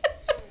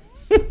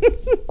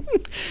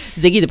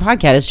 Ziggy the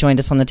podcast has joined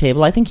us on the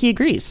table. I think he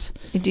agrees.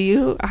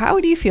 How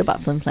do you feel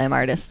about flim-flam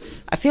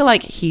artists? I feel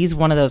like he's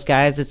one of those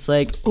guys that's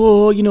like,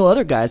 oh,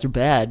 other guys are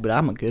bad, but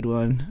I'm a good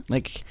one.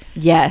 Like,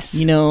 Yes.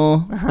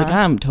 like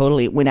I'm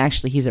totally, when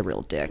actually he's a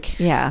real dick.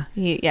 Yeah.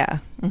 Yeah.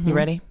 You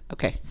ready?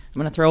 Okay. I'm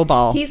going to throw a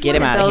ball. He's Get one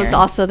him of out of those here.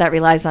 also that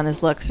relies on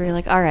his looks, where you're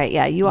like, all right,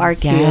 yeah, you are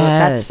cute.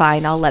 That's Yes.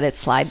 fine. I'll let it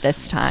slide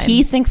this time.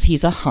 He thinks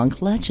he's a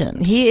hunk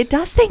legend. He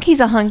does think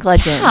he's a hunk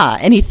legend. Yeah,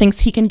 and he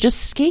thinks he can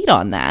just skate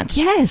on that.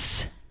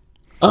 Yes.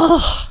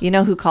 Ugh. You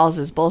know who calls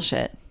his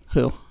bullshit?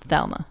 Who?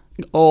 Thelma.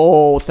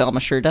 Oh, Thelma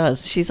sure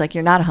does. She's like,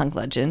 you're not a hunk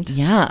legend.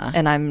 Yeah.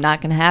 And I'm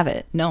not going to have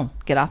it. No.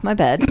 Get off my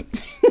bed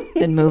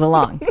and move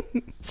along.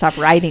 Stop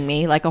riding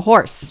me like a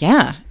horse.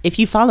 Yeah. If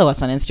you follow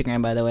us on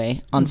Instagram, by the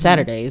way, on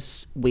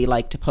Saturdays, we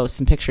like to post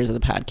some pictures of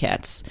the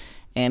podcasts.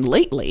 And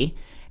lately,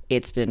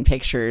 it's been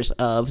pictures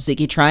of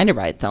Ziggy trying to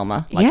ride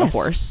Thelma like a Yes.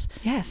 horse.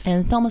 Yes.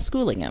 And Thelma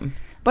schooling him.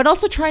 But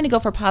also trying to go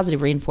for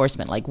positive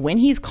reinforcement. Like, when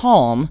he's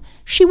calm,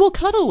 she will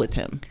cuddle with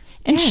him.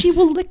 And Yes. she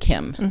will lick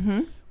him. Mm-hmm.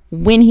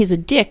 When he's a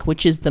dick,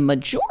 which is the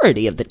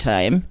majority of the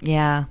time,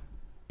 Yeah.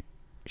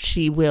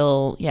 she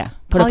will,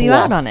 put Call up a you wall.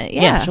 out on it,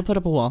 yeah. She'll put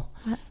up a wall.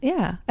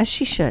 Yeah. As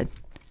she should.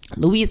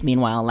 Louise,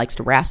 meanwhile, likes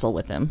to wrestle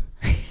with him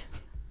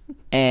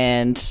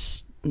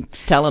and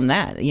tell him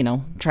that,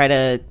 try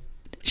to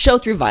show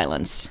through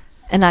violence.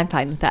 And I'm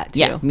fine with that, too.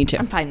 Yeah, me too.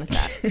 I'm fine with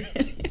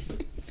that.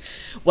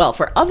 Well,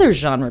 for other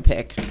genre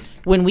pick,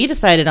 when we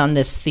decided on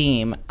this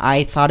theme,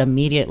 I thought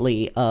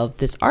immediately of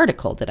this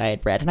article that I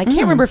had read. And I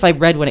can't remember if I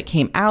read when it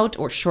came out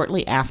or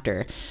shortly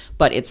after,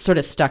 but it's sort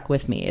of stuck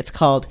with me. It's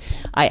called,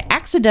 I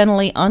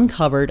Accidentally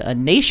Uncovered a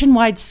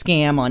Nationwide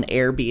Scam on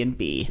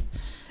Airbnb.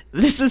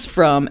 This is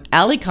from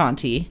Ali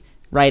Conti,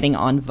 writing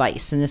on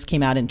Vice, and this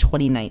came out in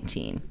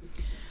 2019.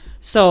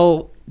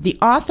 So the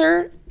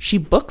author, she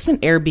books an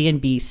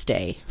Airbnb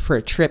stay for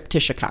a trip to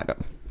Chicago.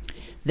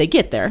 They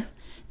get there.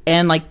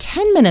 And like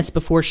 10 minutes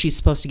before she's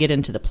supposed to get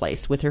into the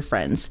place with her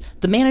friends,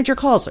 the manager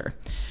calls her.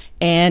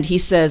 And he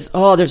says,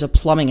 oh, there's a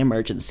plumbing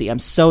emergency. I'm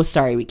so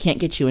sorry. We can't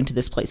get you into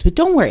this place. But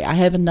don't worry. I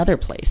have another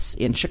place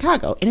in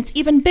Chicago. And it's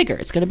even bigger.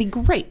 It's going to be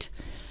great.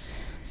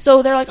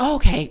 So they're like, oh,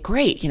 okay,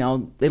 great.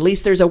 At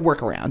least there's a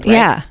workaround, right?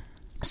 Yeah.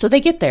 So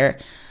they get there.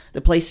 The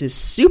place is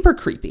super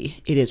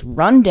creepy. It is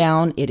run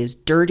down. It is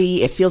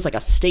dirty. It feels like a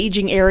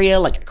staging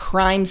area, like a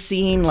crime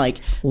scene. Like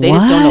they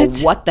just don't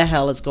know what the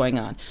hell is going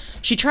on.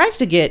 She tries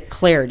to get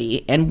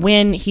clarity, and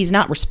when he's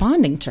not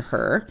responding to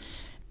her,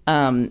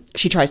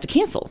 she tries to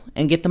cancel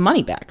and get the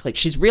money back. Like,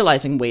 she's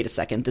realizing, wait a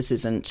second, this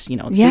isn't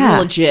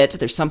legit.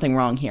 There's something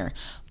wrong here.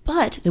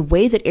 But the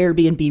way that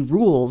Airbnb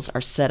rules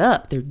are set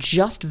up, they're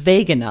just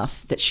vague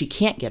enough that she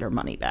can't get her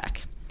money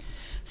back.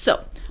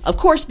 So, of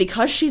course,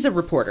 because she's a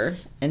reporter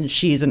and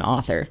she's an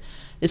author,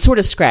 it sort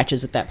of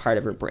scratches at that part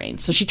of her brain.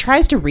 So she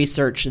tries to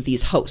research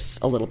these hosts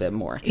a little bit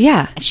more.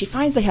 Yeah. And she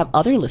finds they have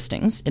other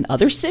listings in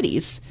other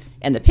cities,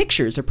 and the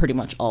pictures are pretty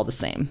much all the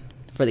same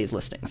for these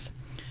listings.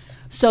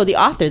 So the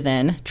author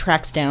then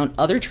tracks down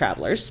other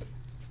travelers,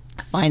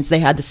 finds they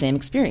had the same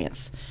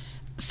experience.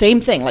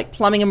 same thing, like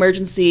plumbing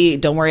emergency.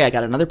 Don't worry, I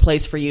got another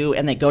place for you.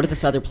 And they go to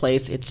this other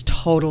place. It's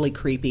totally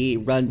creepy,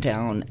 run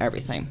down,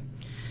 everything.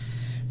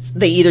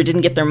 They either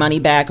didn't get their money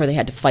back or they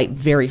had to fight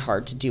very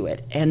hard to do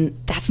it. And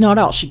that's not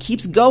all. She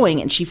keeps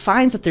going, and she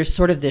finds that there's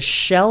sort of this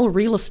shell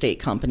real estate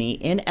company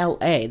in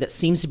LA that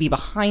seems to be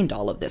behind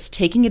all of this,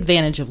 taking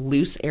advantage of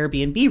loose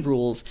Airbnb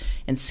rules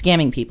and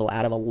scamming people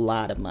out of a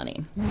lot of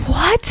money.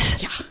 What?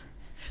 Yeah.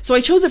 So I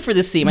chose it for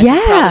this theme, I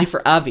think probably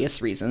for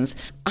obvious reasons.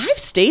 I've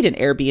stayed in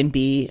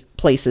Airbnb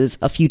places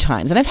a few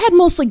times, and I've had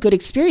mostly good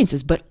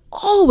experiences, but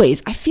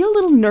always I feel a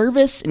little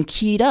nervous and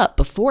keyed up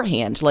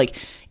beforehand. Like,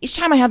 each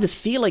time I have this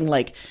feeling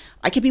like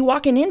I could be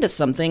walking into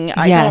something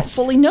I don't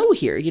fully know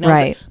here, you know?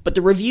 Right. But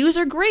the reviews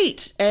are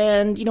great,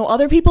 and, you know,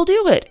 other people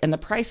do it, and the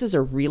prices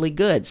are really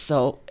good,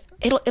 so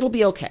it'll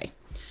be okay.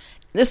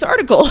 This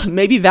article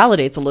maybe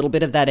validates a little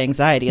bit of that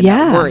anxiety and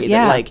that worry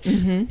that,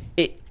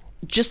 like,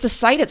 just the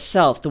site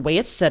itself, the way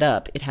it's set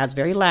up, it has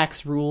very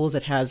lax rules.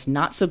 It has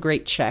not so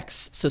great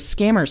checks, so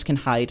scammers can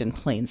hide in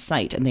plain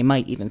sight, and they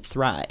might even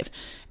thrive.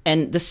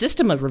 And the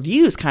system of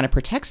reviews kind of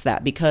protects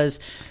that,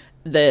 because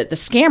the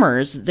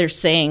scammers, they're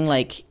saying,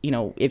 like, you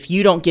know, if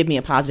you don't give me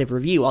a positive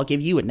review, I'll give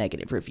you a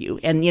negative review.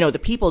 And, you know, the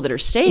people that are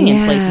staying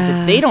in places,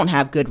 if they don't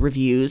have good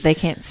reviews, they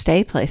can't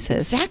stay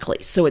places. Exactly.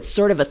 So it's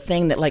sort of a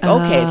thing that, like,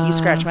 okay, if you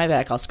scratch my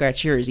back, I'll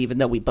scratch yours, even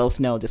though we both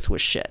know this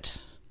was shit.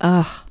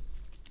 Ugh.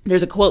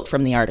 There's a quote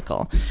from the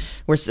article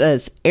where it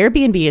says,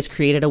 Airbnb has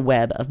created a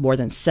web of more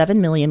than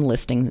 7 million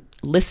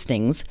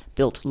listings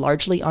built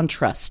largely on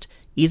trust,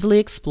 easily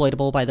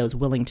exploitable by those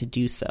willing to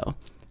do so.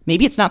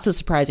 Maybe it's not so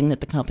surprising that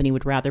the company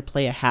would rather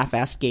play a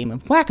half-assed game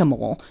of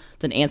whack-a-mole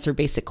than answer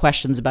basic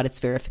questions about its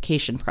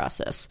verification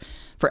process.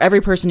 For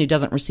every person who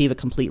doesn't receive a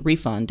complete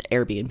refund,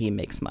 Airbnb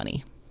makes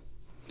money.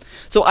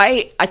 So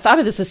I thought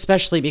of this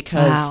especially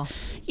because,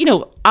 you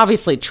know,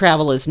 obviously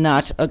travel is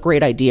not a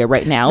great idea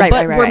right now,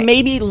 but we're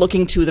maybe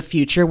looking to the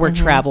future where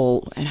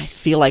travel, and I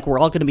feel like we're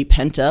all going to be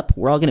pent up.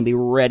 We're all going to be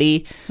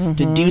ready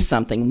to do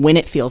something when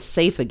it feels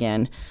safe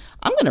again.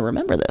 I'm going to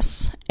remember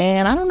this,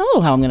 and I don't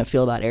know how I'm going to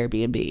feel about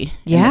Airbnb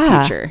in the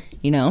future,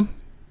 you know?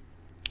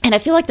 And I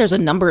feel like there's a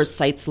number of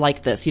sites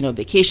like this, you know,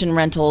 vacation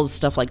rentals,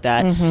 stuff like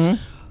that,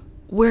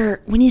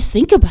 where when you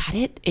think about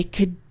it, it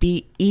could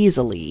be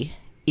easily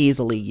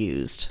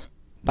used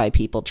by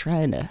people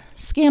trying to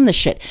scam the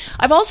shit.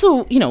 I've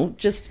also, you know,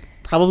 just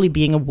probably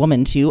being a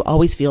woman too,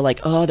 always feel like,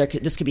 oh,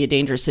 this could be a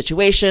dangerous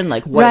situation.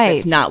 Like, what if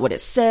it's not what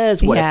it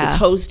says? What if this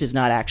host is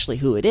not actually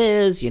who it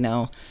is, you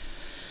know?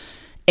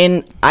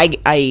 And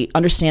I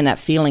understand that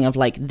feeling of,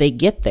 like, they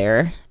get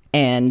there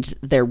and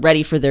they're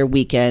ready for their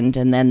weekend,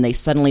 and then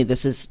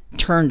this is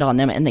turned on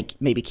them, and they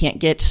maybe can't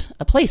get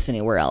a place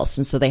anywhere else.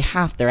 And so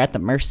they're at the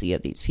mercy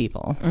of these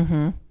people.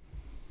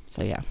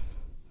 So, yeah.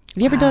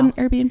 Have you ever done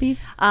Airbnb?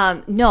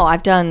 No,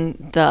 I've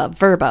done the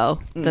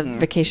Vrbo, the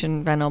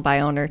vacation rental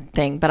by owner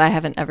thing, but I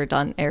haven't ever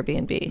done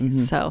Airbnb.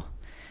 So,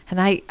 and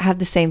I have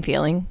the same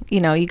feeling. You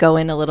know, you go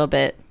in a little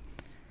bit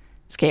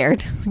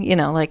scared, you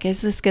know, like,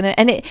 is this gonna,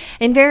 and it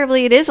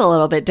invariably it is a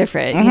little bit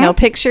different. You know,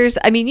 pictures,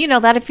 I mean, you know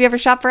that if you ever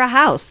shop for a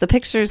house, the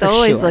pictures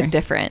always look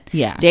different.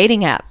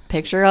 Dating app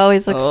picture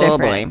always looks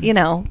different. Boy. You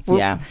know,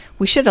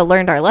 we should have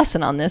learned our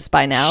lesson on this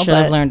by now. Should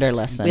have learned our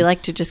lesson. We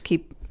like to just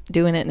keep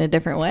doing it in a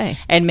different way.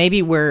 And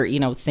maybe we're, you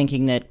know,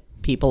 thinking that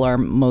people are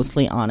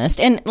mostly honest.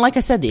 And like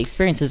I said, the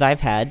experiences I've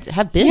had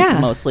have been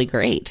mostly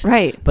great.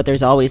 Right. But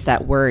there's always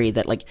that worry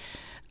that, like,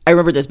 I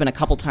remember there's been a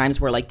couple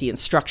times where, like, the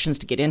instructions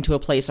to get into a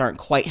place aren't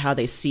quite how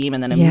they seem,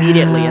 and then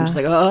immediately I'm just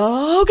like,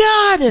 oh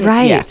God. And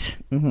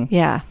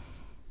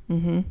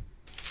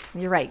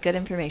You're right. Good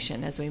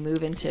information as we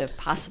move into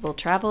possible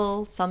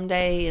travel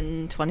someday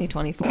in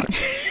 2024.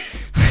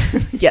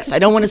 Yes, I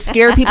don't want to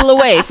scare people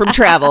away from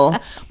travel,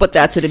 but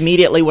that's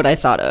immediately what I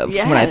thought of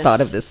when I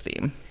thought of this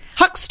theme.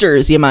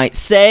 Hucksters, you might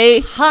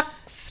say.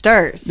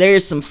 Hucksters.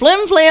 There's some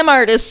flim-flam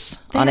artists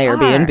on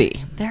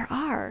Airbnb. There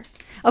are.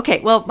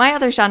 Okay, well, my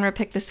other genre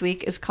pick this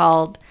week is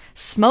called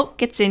Smoke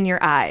Gets in Your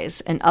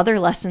Eyes and Other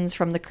Lessons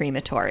from the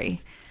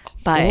Crematory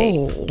by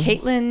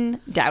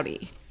Caitlin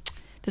Doughty.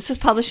 This was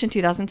published in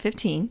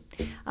 2015.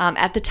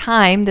 At the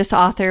time, this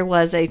author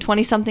was a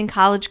 20-something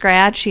college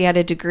grad. She had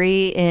a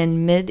degree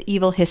in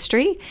medieval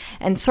history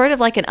and sort of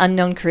like an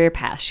unknown career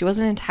path. She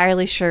wasn't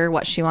entirely sure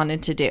what she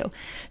wanted to do.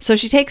 So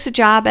she takes a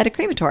job at a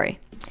crematory.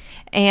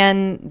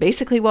 And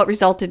basically what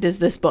resulted is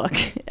this book.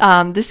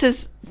 This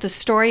is the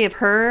story of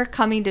her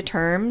coming to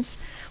terms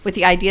with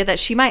the idea that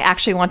she might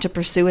actually want to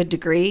pursue a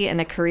degree and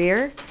a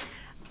career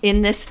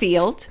in this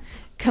field,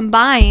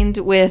 combined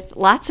with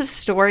lots of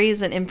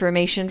stories and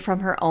information from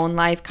her own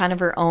life, kind of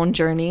her own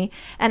journey,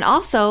 and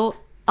also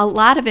a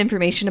lot of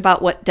information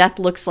about what death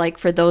looks like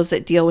for those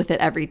that deal with it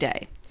every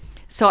day.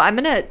 So I'm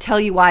going to tell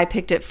you why I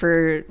picked it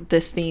for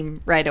this theme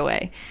right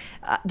away.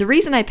 The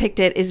reason I picked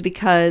it is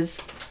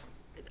because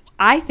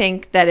I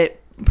think that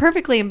it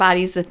perfectly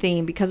embodies the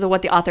theme because of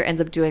what the author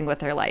ends up doing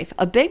with her life.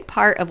 A big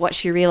part of what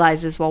she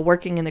realizes while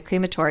working in the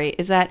crematory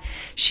is that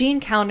she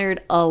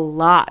encountered a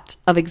lot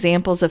of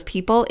examples of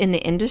people in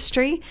the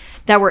industry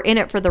that were in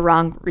it for the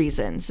wrong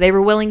reasons. They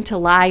were willing to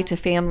lie to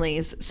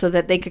families so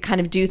that they could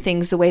kind of do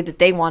things the way that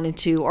they wanted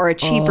to, or a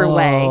cheaper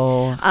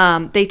way.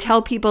 They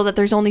tell people that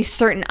there's only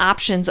certain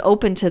options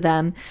open to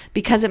them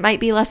because it might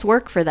be less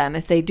work for them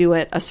if they do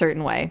it a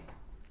certain way.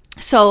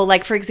 So,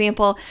 like, for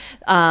example,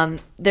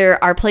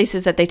 there are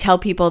places that they tell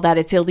people that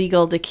it's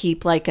illegal to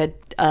keep, like,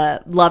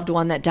 a loved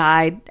one that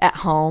died at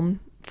home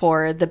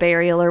for the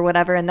burial or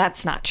whatever, and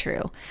that's not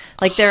true.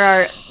 Like,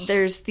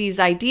 there's these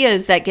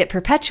ideas that get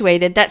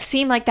perpetuated that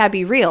seem like that'd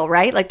be real,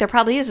 right? Like, there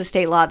probably is a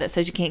state law that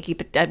says you can't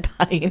keep a dead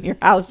body in your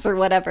house or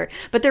whatever,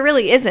 but there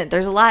really isn't.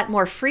 There's a lot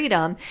more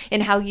freedom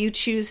in how you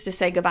choose to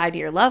say goodbye to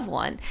your loved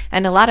one,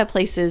 and a lot of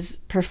places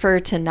prefer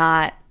to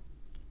not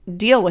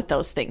deal with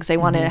those things. They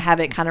want to have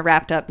it kind of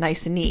wrapped up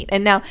nice and neat.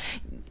 And now,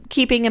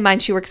 keeping in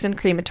mind she works in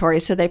crematory,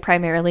 so they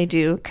primarily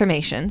do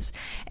cremations,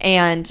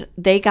 and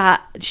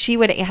she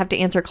would have to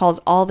answer calls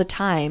all the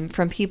time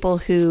from people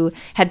who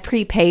had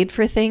prepaid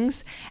for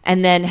things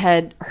and then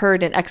had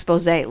heard an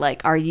expose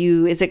like,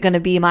 is it going to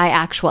be my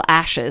actual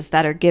ashes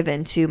that are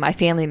given to my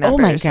family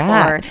members? Oh my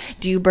God. Or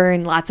do you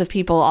burn lots of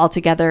people all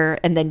together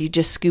and then you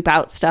just scoop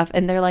out stuff?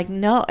 And they're like,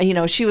 no.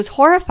 She was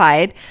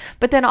horrified,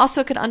 but then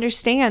also could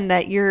understand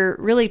that you're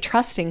really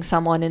trusting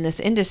someone in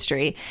this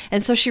industry.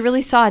 And so she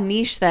really saw a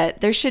niche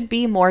that there should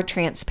be more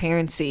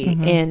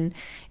transparency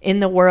in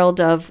the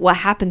world of what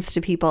happens to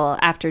people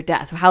after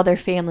death, how their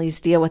families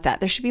deal with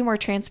that. There should be more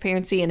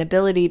transparency and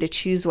ability to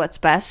choose what's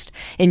best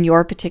in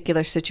your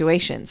particular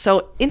situation.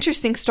 So,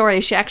 interesting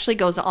story. She actually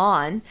goes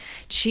on.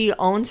 She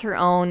owns her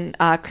own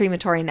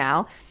crematory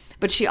now,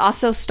 but she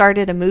also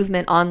started a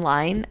movement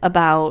online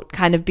about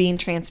kind of being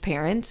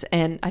transparent.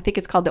 And I think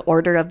it's called the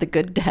Order of the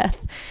Good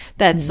Death.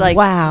 That's like,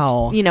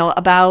 wow,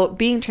 about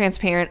being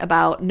transparent,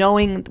 about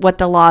knowing what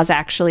the laws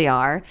actually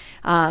are.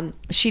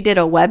 She did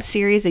a web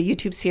series, a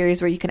YouTube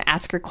series where you can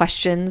ask her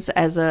questions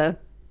as a,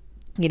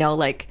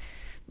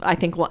 I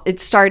think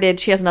it started,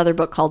 she has another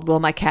book called Will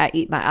My Cat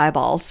Eat My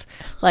Eyeballs?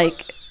 Like,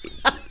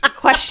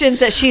 questions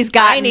that she's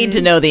gotten. I need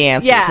to know the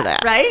answer to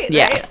that. Right?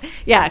 Yeah. Right?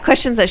 Yeah,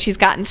 questions that she's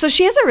gotten. So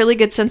she has a really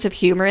good sense of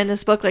humor in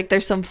this book. Like,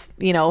 there's some,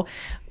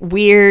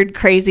 weird,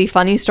 crazy,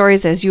 funny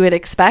stories as you would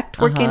expect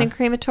working in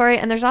crematory.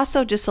 And there's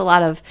also just a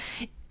lot of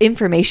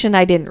information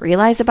I didn't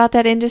realize about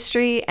that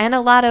industry, and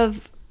a lot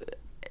of,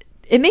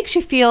 it makes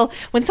you feel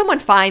when someone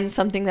finds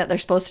something that they're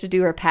supposed to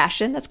do or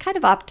passion, that's kind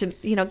of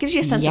gives you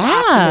a sense of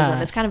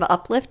optimism. It's kind of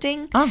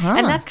uplifting.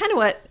 And that's kind of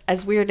what,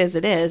 as weird as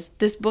it is,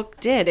 this book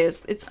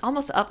is it's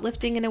almost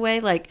uplifting in a way.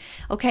 Like,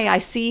 okay, I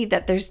see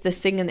that there's this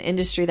thing in the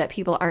industry that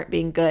people aren't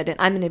being good, and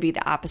I'm going to be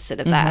the opposite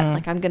of that.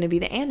 Like, I'm going to be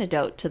the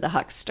antidote to the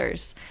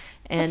hucksters.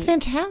 And that's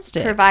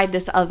fantastic. Provide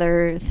this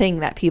other thing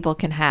that people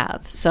can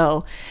have.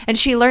 So, and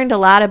she learned a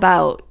lot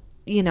about,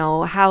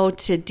 how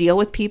to deal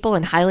with people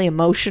in highly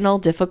emotional,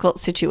 difficult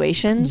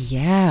situations.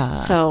 Yeah.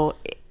 So,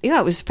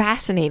 it was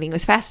fascinating. It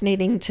was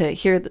fascinating to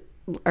hear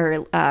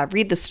or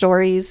read the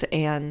stories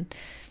and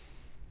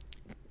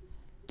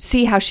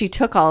see how she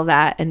took all of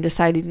that and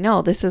decided,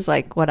 no, this is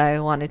like what I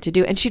wanted to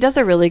do. And she does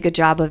a really good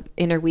job of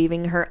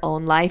interweaving her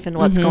own life and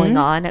what's going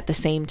on at the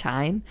same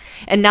time,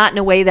 and not in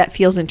a way that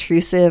feels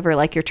intrusive or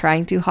like you're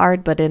trying too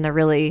hard, but in a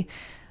really,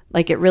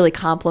 like, it really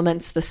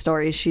complements the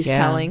stories she's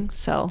telling.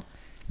 So,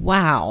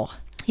 wow.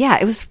 Yeah,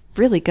 it was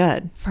really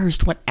good.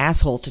 First, what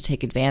assholes to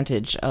take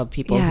advantage of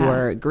people who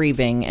are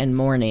grieving and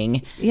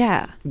mourning.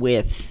 Yeah.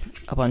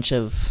 With a bunch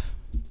of...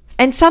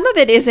 And some of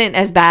it isn't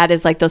as bad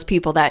as like those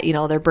people that,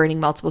 they're burning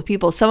multiple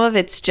people. Some of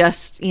it's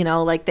just,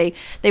 like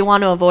they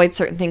want to avoid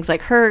certain things.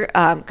 Like her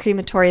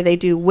crematory, they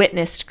do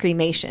witnessed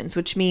cremations,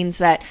 which means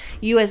that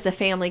you as the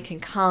family can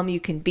come, you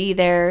can be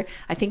there.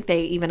 I think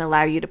they even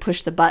allow you to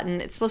push the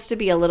button. It's supposed to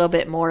be a little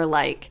bit more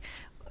like,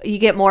 you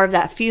get more of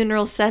that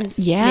funeral sense,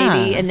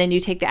 maybe, and then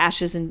you take the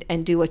ashes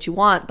and do what you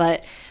want.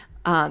 But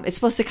it's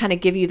supposed to kind of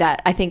give you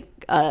that, I think,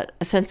 a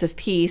sense of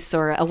peace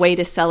or a way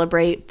to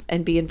celebrate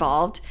and be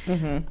involved.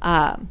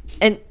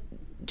 And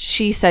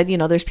she said,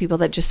 there's people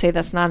that just say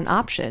that's not an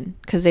option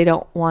because they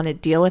don't want to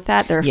deal with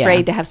that. They're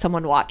afraid to have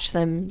someone watch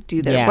them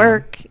do their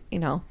work,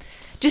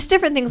 just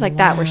different things like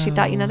that, where she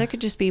thought, there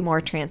could just be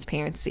more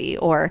transparency.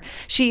 Or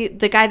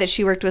the guy that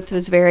she worked with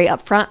was very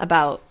upfront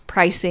about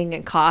pricing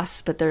and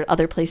costs, but there are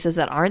other places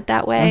that aren't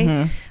that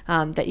way,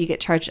 that you get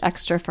charged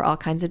extra for all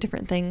kinds of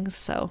different things.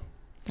 So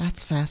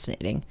that's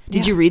fascinating.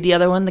 Did you read the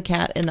other one, The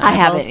Cat in the I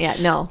Eyeballs? haven't yet,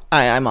 no.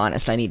 I'm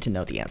honest. I need to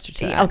know the answer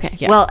to that. Okay.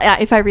 Yeah. Well,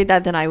 if I read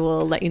that, then I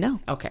will let you know.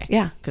 Okay.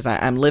 Yeah. Because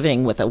I'm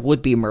living with a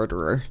would-be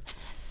murderer.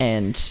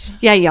 And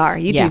yeah, you are.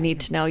 You do need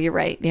to know. You're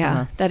right. Yeah.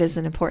 Uh-huh. That is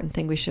an important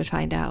thing we should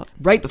find out.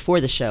 Right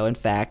before the show, in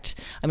fact,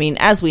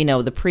 as we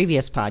know, the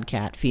previous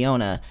podcast,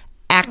 Fiona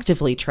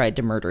actively tried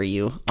to murder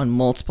you on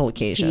multiple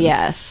occasions.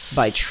 Yes.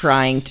 By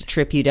trying to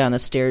trip you down the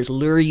stairs,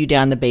 lure you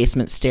down the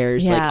basement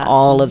stairs, Yeah. like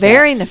all of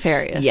Very that.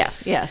 nefarious.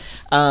 Yes.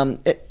 Yes.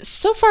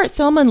 So far,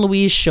 Thelma and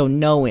Louise show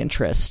no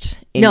interest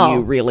in No.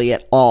 you really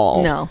at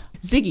all. No.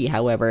 Ziggy,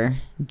 however,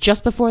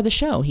 just before the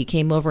show, he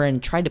came over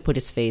and tried to put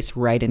his face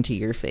right into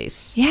your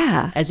face.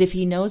 Yeah. As if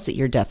he knows that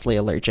you're deathly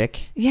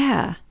allergic.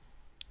 Yeah.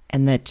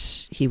 And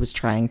that he was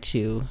trying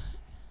to...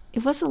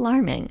 It was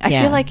alarming. I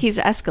Yeah. feel like he's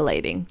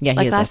escalating. Yeah, he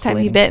like is last time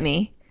he escalating. bit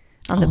me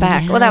on the Oh,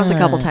 back. Well, that was a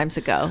couple yeah. times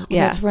ago. Oh,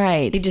 Yeah, that's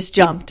right. He just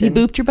jumped. He and-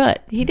 booped your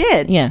butt. He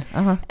did. Yeah.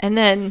 Uh-huh. And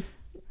then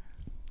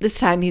this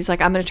time he's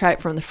like, I'm going to try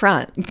it from the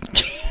front.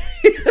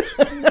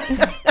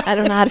 I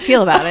don't know how to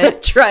feel about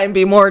it. Try and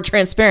be more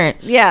transparent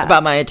Yeah.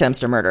 about my attempts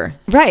to murder.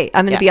 Right.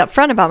 I'm going to Yeah. be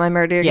upfront about my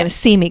murder. You're Yeah. going to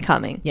see me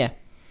coming. Yeah.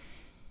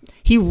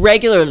 He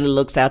regularly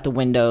looks out the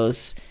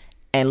windows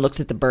and looks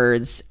at the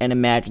birds and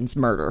imagines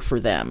murder for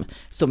them.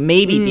 So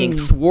maybe being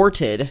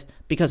thwarted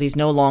because he's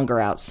no longer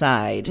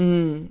outside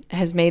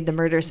Has made the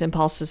murderous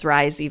impulses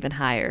rise even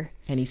higher.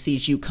 and he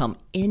sees you come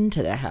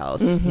into the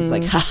house. He's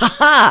like, ha ha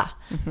ha.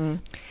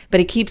 But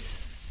he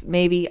keeps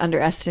maybe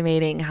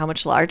underestimating how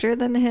much larger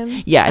than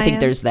him. Yeah, I think am.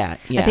 there's that.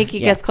 Yeah, I think he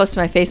yeah. gets close to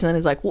my face and then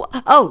is like,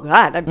 oh,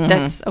 God,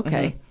 that's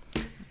okay.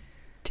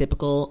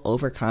 Typical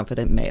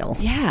overconfident male.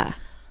 Yeah.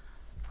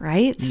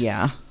 Right?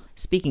 Yeah.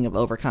 Speaking of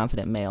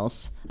overconfident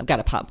males, I've got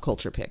a pop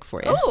culture pick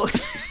for you. Oh.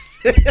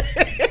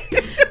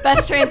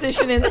 Best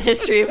transition in the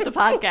history of the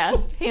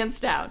podcast. Hands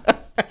down.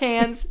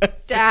 Hands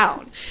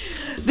down.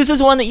 This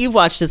is one that you've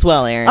watched as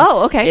well, Aaron.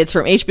 Oh, okay. It's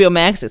from HBO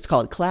Max. It's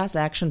called Class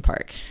Action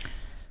Park.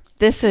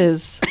 This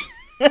is...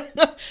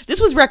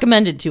 This was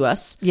recommended to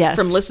us Yes.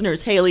 from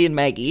listeners Haley and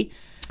Maggie,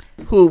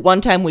 who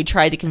one time we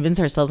tried to convince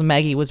ourselves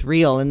Maggie was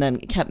real and then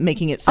kept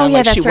making it sound Oh, yeah,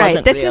 like she that's right.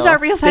 wasn't This real. is our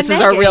real friend This is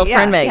our Maggie. real Yeah,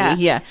 friend Maggie, yeah.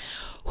 yeah.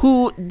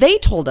 Who they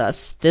told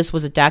us this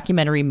was a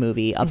documentary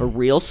movie of a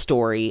real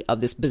story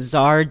of this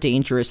bizarre,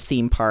 dangerous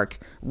theme park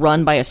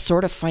run by a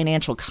sort of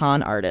financial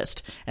con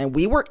artist. And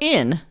we were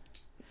in,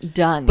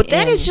 Done. but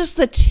that in. is just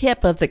the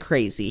tip of the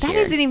crazy That here.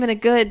 isn't even a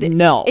good...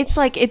 No. It's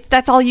like,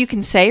 that's all you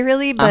can say,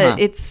 really, but Uh-huh.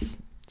 it's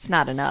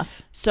not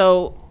enough.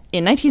 So,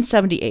 in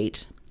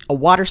 1978, a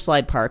water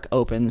slide park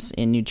opens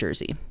in New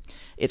Jersey.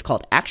 It's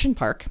called Action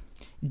Park.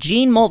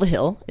 Gene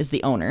Mulvihill is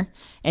the owner,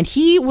 and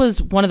he was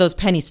one of those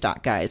penny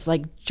stock guys,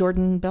 like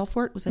Jordan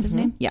Belfort. Was that his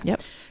name? Yeah.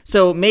 Yep.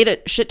 So, made a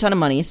shit ton of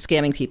money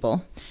scamming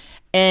people,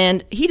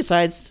 and he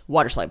decides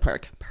water slide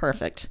park,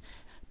 perfect.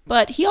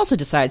 But he also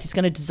decides he's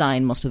going to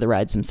design most of the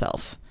rides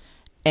himself,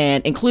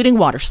 and including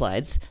water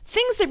slides,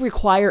 things that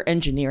require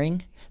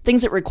engineering,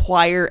 things that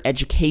require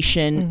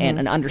education and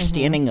an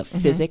understanding of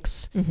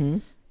physics.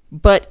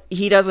 But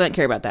he doesn't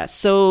care about that.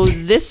 So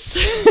this...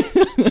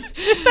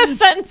 Just that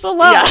sentence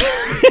alone.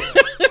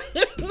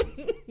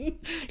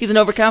 He's an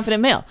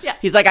overconfident male. Yeah.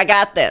 He's like, I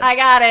got this. I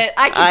got it.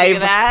 I can do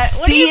I've that.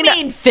 What do you seen-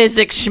 mean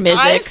physics schmizzics?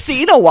 I've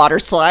seen a water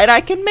slide.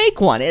 I can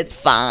make one. It's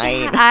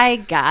fine. I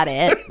got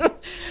it.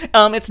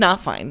 It's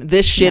not fine.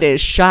 This shit is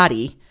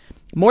shoddy.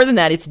 More than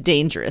that, it's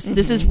dangerous.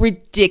 This is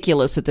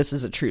ridiculous that this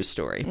is a true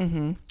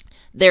story.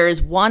 There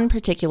is one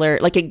particular,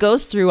 like it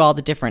goes through all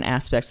the different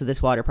aspects of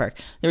this water park.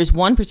 There is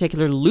one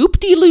particular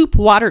loop-de-loop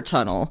water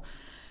tunnel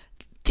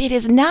that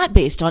is not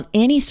based on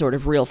any sort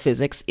of real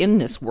physics in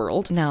this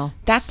world. No.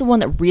 That's the one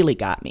that really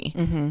got me.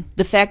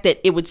 The fact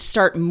that it would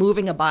start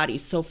moving a body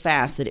so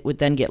fast that it would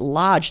then get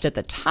lodged at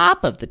the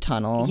top of the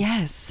tunnel.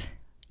 Yes.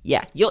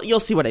 Yeah, you'll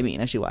see what I mean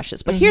as you watch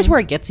this. But here's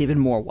where it gets even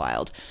more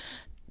wild.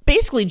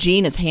 Basically,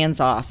 Gene is hands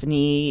off, and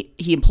he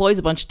employs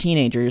a bunch of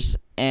teenagers,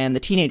 and the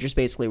teenagers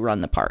basically run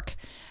the park.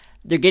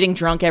 They're getting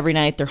drunk every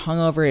night. They're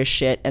hungover as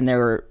shit, and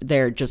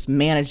they're just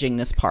managing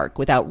this park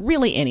without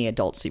really any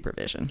adult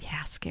supervision.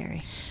 Yeah,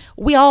 scary.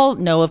 We all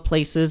know of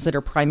places that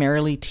are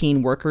primarily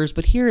teen workers,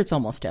 but here it's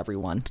almost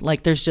everyone.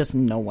 Like, there's just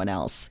no one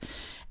else.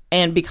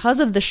 And because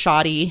of the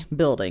shoddy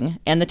building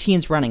and the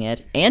teens running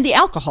it and the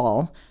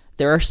alcohol,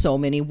 there are so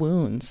many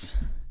wounds.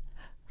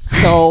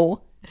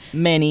 So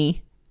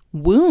many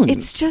wounds.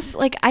 It's just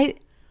like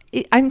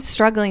I'm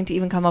struggling to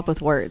even come up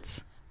with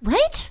words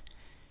right?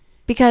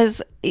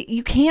 because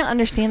you can't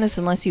understand this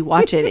unless you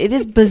watch it. It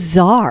is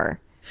bizarre.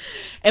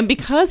 And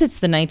because it's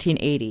the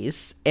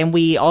 1980s and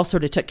we all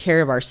sort of took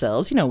care of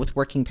ourselves, with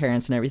working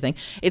parents and everything,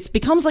 it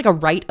becomes like a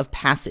rite of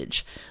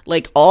passage.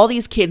 Like all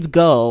these kids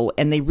go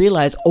and they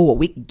realize, oh,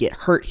 we could get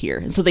hurt here.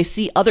 And so they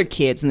see other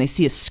kids and they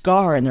see a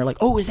scar and they're like,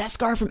 oh, is that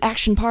scar from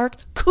Action Park?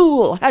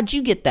 Cool. How'd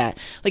you get that?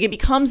 Like it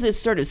becomes this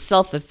sort of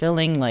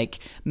self-fulfilling, like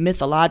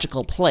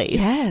mythological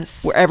place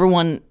Yes. where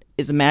everyone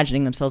is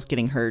imagining themselves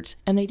getting hurt,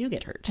 and they do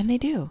get hurt. And they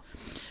do.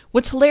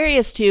 What's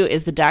hilarious, too,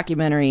 is the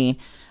documentary,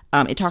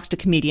 it talks to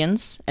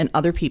comedians and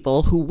other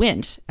people who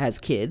went as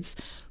kids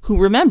who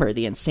remember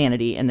the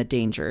insanity and the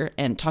danger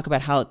and talk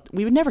about how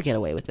we would never get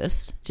away with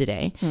this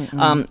today.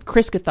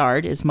 Chris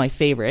Gethard is my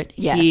favorite.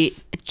 Yes. He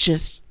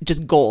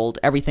just gold,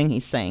 everything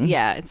he's saying.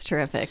 Yeah, it's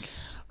terrific.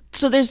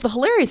 So there's the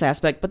hilarious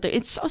aspect, but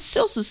it's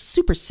still so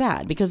super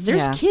sad because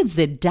there's Yeah. kids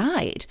that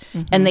died.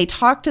 And they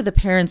talk to the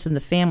parents and the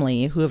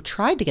family who have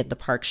tried to get the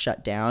park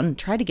shut down,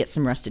 tried to get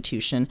some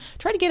restitution,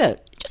 tried to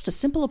get just a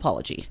simple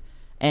apology,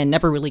 and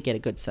never really get a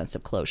good sense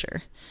of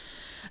closure.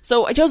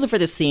 So I chose it for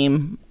this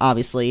theme,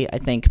 obviously, I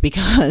think,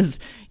 because,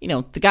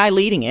 the guy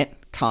leading it,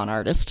 con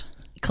artist,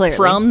 Clearly.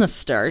 from the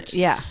start.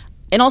 Yeah.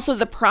 And also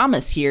the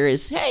promise here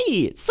is, hey,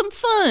 it's some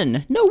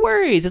fun. No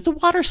worries. It's a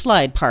water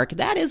slide park.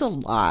 That is a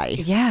lie.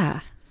 Yeah.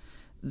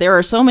 There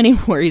are so many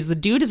worries. The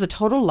dude is a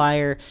total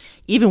liar.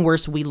 Even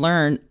worse, we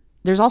learn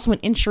there's also an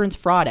insurance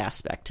fraud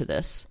aspect to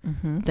this.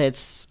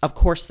 That's, of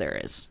course there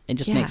is. It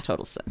just makes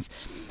total sense.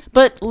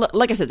 But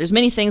like I said, there's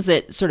many things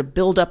that sort of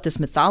build up this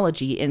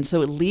mythology, and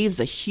so it leaves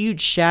a huge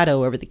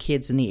shadow over the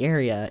kids in the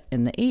area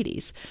in the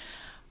 80s.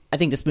 I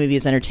think this movie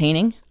is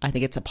entertaining. I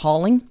think it's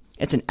appalling.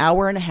 It's an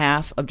hour and a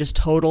half of just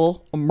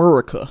total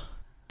America.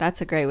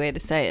 That's a great way to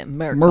say it.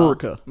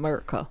 America.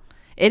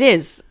 It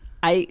is.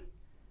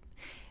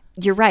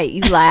 You're right.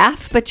 You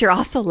laugh, but you're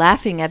also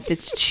laughing at the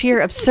sheer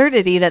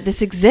absurdity that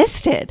this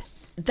existed.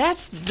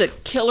 That's the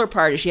killer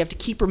part, is you have to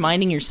keep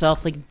reminding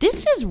yourself, like,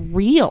 this is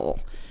real.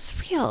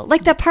 It's real.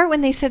 Like that part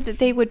when they said that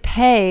they would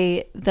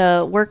pay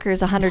the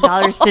workers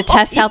 $100 to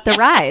test out the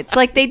rides.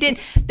 Like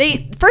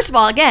first of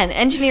all, again,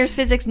 engineers,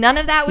 physics, none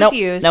of that was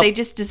used. Nope. They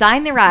just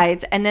designed the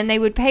rides, and then they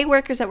would pay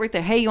workers that work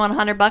there, hey, you want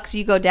 $100?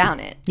 You go down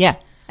it. Yeah.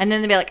 And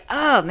then they'd be like,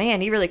 oh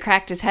man, he really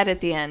cracked his head at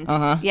the end.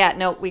 Yeah,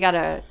 no, we got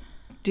to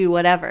do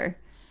whatever.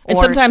 And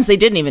sometimes they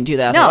didn't even do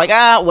that. No. They're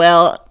like,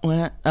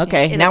 well,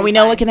 okay, Yeah, now we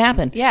know what can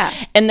happen. Yeah.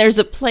 And there's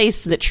a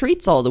place that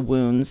treats all the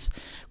wounds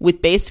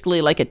with basically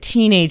like a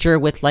teenager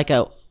with like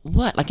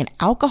an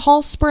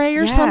alcohol spray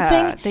or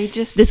something? They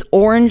just... This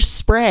orange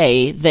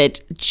spray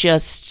that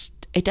just,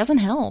 it doesn't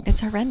help.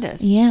 It's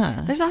horrendous.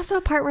 Yeah. There's also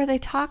a part where they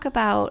talk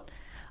about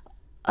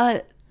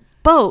a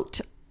boat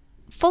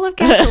full of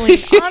gasoline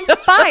on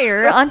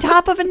fire on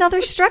top of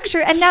another structure,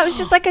 and that was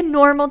just like a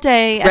normal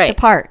day at the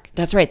park.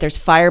 That's right. There's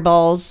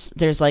fireballs.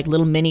 There's like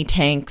little mini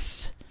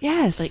tanks.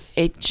 Yes. Like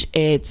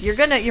it's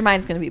your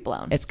mind's gonna be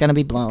blown. It's gonna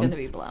be blown. It's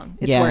gonna be blown.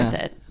 It's worth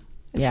it.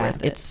 It's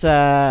worth it. It's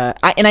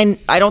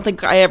I don't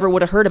think I ever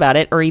would have heard about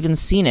it or even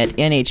seen it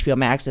in HBO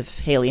Max if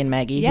Haley and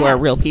Maggie, who are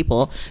real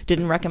people,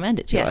 didn't recommend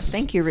it to us.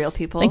 Thank you, real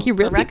people. Thank you,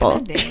 real for people.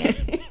 recommending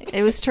it.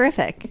 It was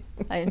terrific.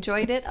 I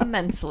enjoyed it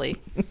immensely,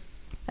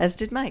 as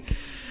did Mike.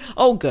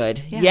 Oh,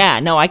 good.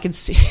 Yeah. No, I can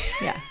see.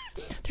 Yeah.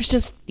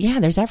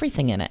 There's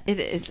everything in it.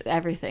 It's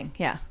everything.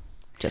 Yeah.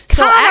 Just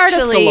So con artist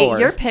actually, galore.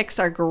 your picks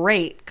are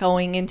great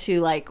going into,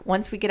 like,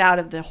 once we get out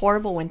of the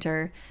horrible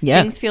winter, Yeah.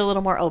 things feel a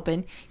little more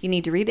open. You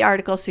need to read the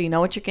article so you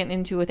know what you're getting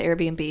into with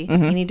Airbnb.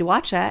 You need to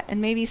watch that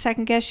and maybe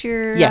second guess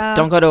your...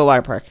 don't go to a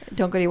water park.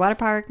 Don't go to your water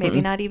park.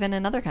 Maybe not even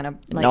another kind of,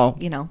 like,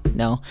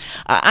 No.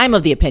 I'm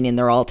of the opinion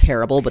they're all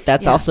terrible, but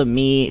that's also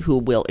me, who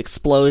will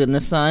explode in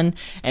the sun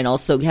and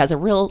also has a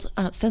real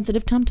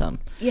sensitive tum-tum.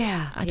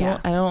 Yeah. I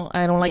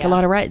don't like a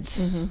lot of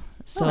rides.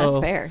 So that's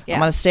fair. Yeah.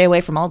 I'm going to stay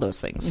away from all those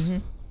things.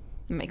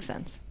 It makes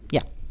sense.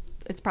 Yeah.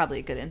 It's probably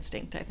a good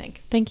instinct, I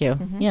think. Thank you.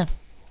 Yeah.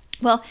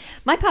 Well,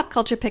 my pop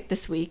culture pick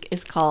this week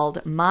is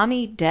called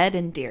Mommy, Dead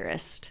and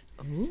Dearest.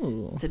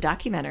 Ooh. It's a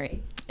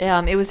documentary.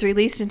 It was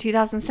released in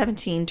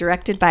 2017,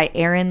 directed by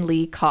Aaron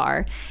Lee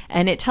Carr,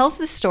 and it tells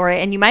the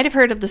story, and you might have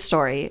heard of the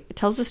story. It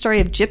tells the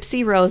story of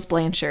Gypsy Rose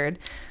Blanchard,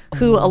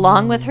 who,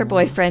 along with her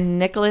boyfriend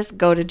Nicholas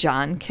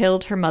Godejohn,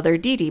 killed her mother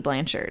Dee Dee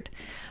Blanchard.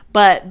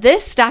 But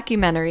this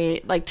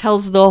documentary, like,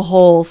 tells the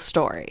whole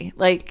story.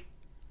 Like,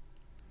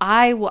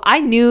 I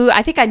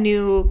think I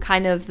knew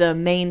kind of the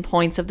main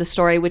points of the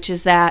story, which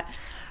is that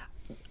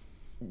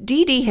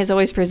Dee Dee has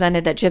always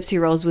presented that Gypsy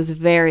Rose was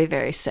very,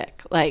 very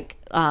sick, like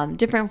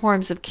different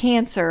forms of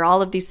cancer,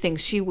 all of these things.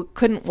 She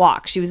couldn't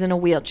walk. She was in a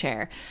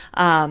wheelchair.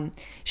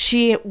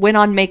 She went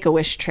on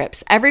Make-A-Wish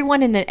trips.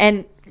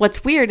 And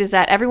what's weird is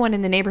that everyone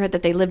in the neighborhood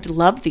that they lived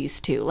loved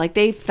these two. Like,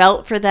 they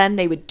felt for them.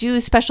 They would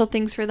do special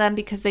things for them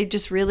because they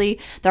just really,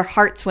 their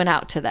hearts went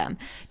out to them.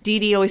 Dee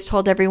Dee always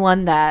told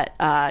everyone that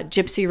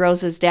Gypsy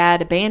Rose's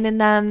dad abandoned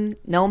them,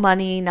 no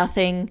money,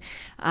 nothing,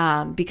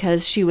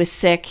 because she was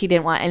sick. He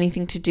didn't want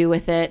anything to do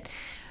with it.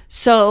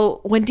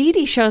 So when Dee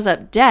Dee shows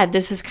up dead,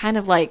 this is kind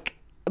of like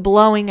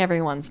blowing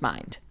everyone's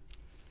mind.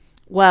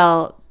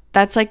 Well,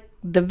 that's like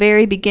the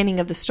very beginning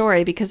of the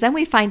story, because then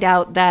we find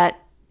out that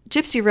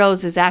Gypsy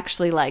Rose is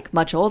actually, like,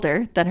 much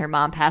older than her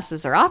mom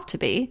passes her off to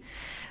be.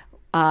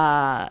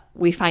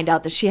 We find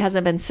out that she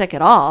hasn't been sick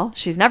at all.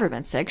 She's never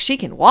been sick. She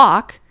can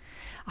walk.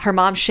 Her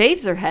mom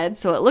shaves her head,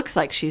 so it looks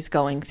like she's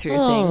going through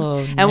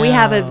things. And we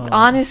have an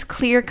honest,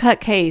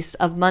 clear-cut case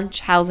of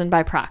Munchausen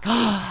by proxy.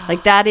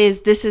 Like,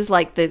 this is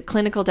like the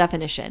clinical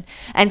definition.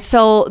 And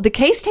so the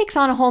case takes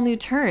on a whole new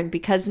turn,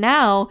 because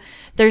now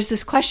there's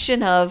this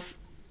question of,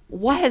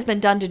 what has been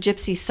done to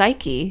Gypsy's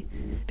psyche,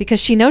 because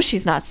she knows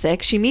she's not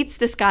sick. She meets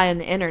this guy on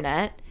the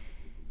internet,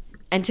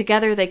 and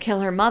together they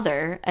kill her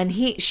mother, and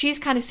she's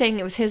kind of saying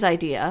it was his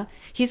idea.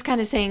 He's kind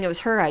of saying it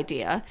was her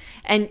idea.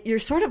 And you're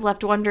sort of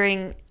left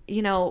wondering,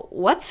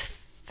 what's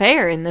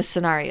fair in this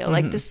scenario?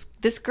 Like,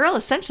 this girl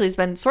essentially has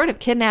been sort of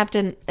kidnapped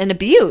and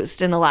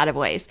abused in a lot of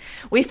ways.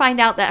 We find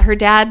out that her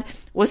dad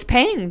was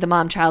paying the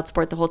mom child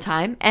support the whole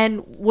time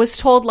and was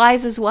told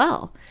lies as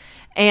well.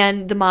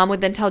 And the mom would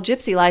then tell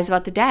Gypsy lies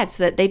about the dad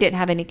so that they didn't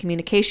have any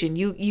communication.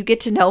 You get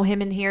to know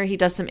him in here. He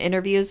does some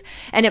interviews.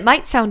 And it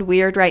might sound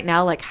weird right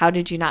now, like, how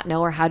did you not know,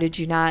 or how did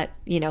you not,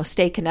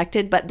 stay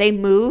connected? But they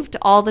moved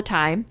all the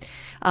time.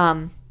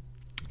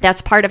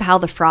 That's part of how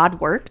the fraud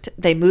worked.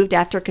 They moved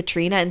after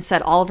Katrina and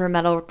said all of her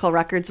medical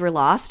records were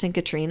lost in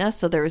Katrina,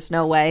 so there was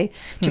no way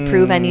to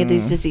prove any of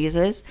these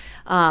diseases.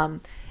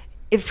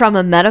 From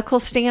a medical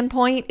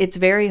standpoint, it's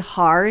very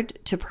hard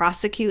to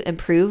prosecute and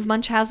prove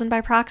Munchausen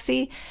by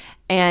proxy.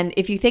 And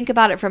if you think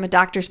about it from a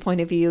doctor's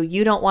point of view,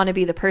 you don't want to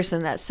be the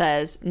person that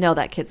says, no,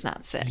 that kid's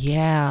not sick.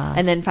 Yeah.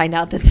 And then find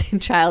out that the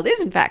child is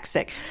in fact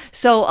sick.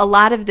 So a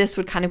lot of this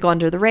would kind of go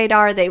under the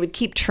radar. They would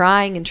keep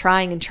trying and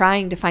trying and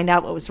trying to find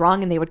out what was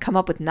wrong, and they would come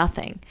up with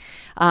nothing.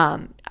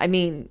 I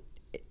mean,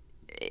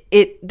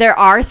 there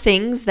are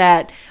things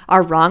that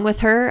are wrong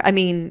with her. I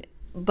mean,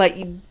 but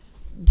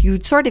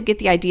you sort of get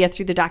the idea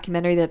through the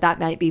documentary that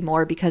might be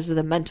more because of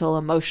the mental,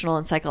 emotional,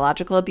 and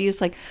psychological abuse.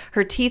 Like,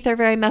 her teeth are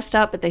very messed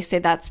up, but they say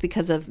that's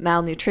because of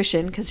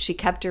malnutrition, because she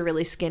kept her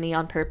really skinny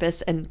on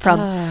purpose and from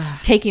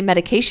taking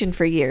medication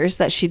for years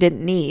that she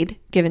didn't need,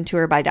 given to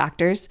her by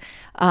doctors.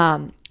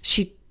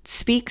 She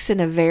speaks in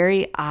a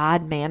very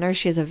odd manner.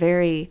 She has a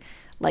very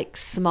like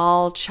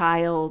small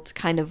child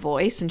kind of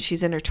voice, and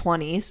she's in her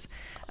 20s.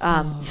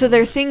 So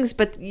there are things,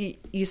 but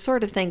you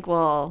sort of think,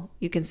 well,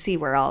 you can see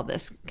where all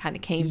this kind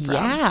of came from.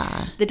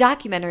 Yeah. The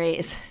documentary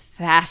is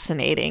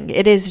fascinating.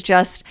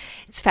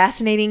 It's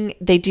fascinating.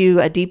 They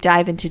do a deep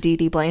dive into Dee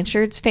Dee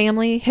Blanchard's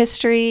family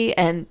history,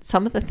 and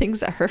some of the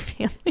things that her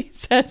family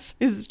says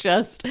is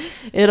just,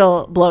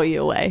 it'll blow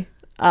you away.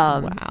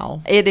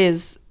 Wow.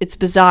 It's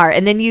bizarre.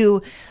 And then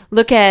you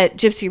look at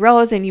Gypsy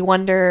Rose and you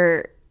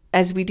wonder,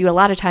 as we do a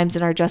lot of times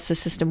in our justice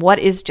system, what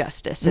is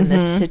justice in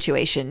this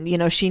situation? You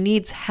know, she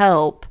needs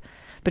help,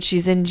 but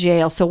she's in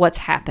jail. So what's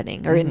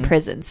happening, or in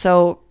prison?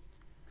 So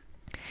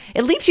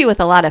it leaves you with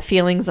a lot of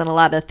feelings and a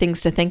lot of things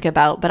to think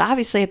about. But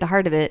obviously at the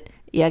heart of it,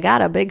 you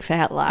got a big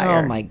fat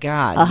liar. Oh my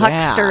God. A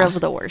huckster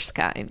of the worst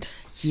kind.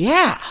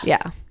 Yeah.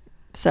 Yeah.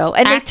 So,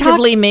 and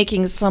actively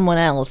making someone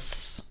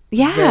else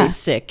very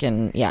sick,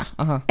 and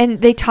and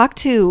they talk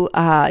to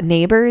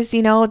neighbors,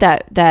 you know,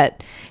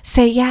 that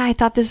say, yeah, I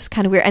thought this was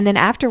kind of weird, and then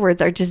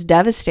afterwards are just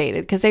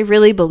devastated because they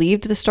really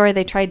believed the story.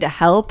 They tried to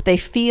help. They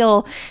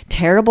feel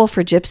terrible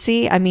for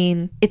Gypsy. I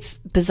mean, it's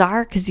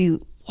bizarre because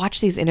you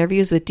watch these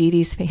interviews with Dee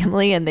Dee's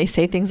family and they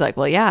say things like,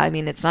 well, yeah, I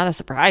mean, it's not a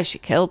surprise she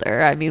killed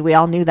her. I mean, we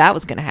all knew that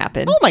was going to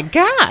happen. Oh my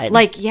God.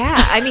 Like, yeah,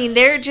 I mean,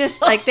 they're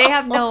just like, they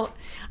have no,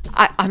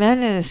 I'm not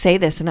going to say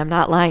this and I'm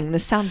not lying.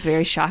 This sounds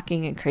very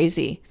shocking and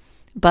crazy.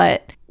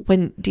 But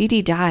when Dee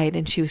Dee died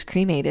and she was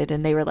cremated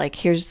and they were like,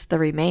 here's the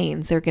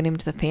remains, they were getting them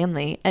to the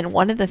family. And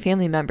one of the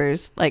family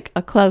members, like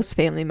a close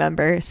family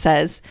member,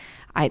 says,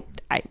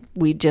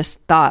 we just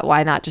thought,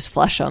 why not just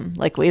flush them?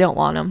 Like, we don't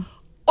want them.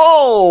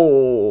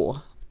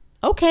 Oh,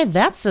 okay.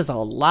 That says a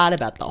lot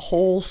about the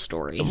whole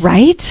story.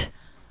 Right?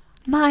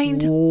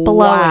 Mind blowing.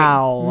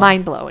 Wow.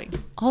 Mind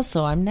blowing.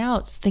 Also, I'm now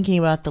thinking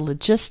about the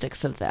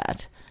logistics of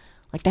that.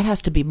 Like, that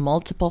has to be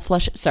multiple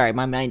flushes. Sorry,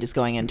 my mind is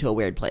going into a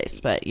weird place,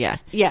 but yeah.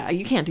 Yeah,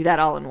 you can't do that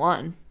all in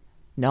one.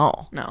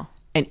 No.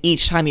 And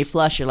each time you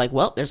flush, you're like,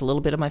 well, there's a little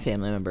bit of my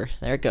family member.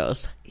 There it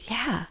goes.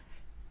 Yeah.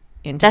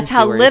 Into That's the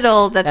how sewers.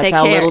 little that That's they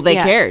how cared. little they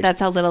Yeah, cared. That's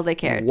how little they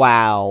cared.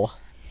 Wow.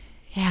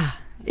 Yeah.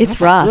 It's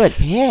That's rough. a good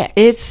pick.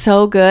 It's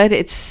so good.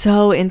 It's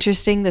so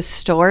interesting. The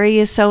story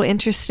is so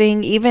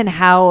interesting. Even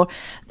how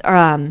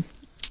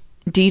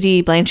Dee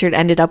Dee Blanchard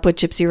ended up with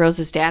Gypsy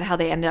Rose's dad, how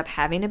they ended up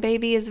having a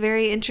baby, is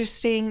very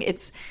interesting.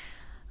 It's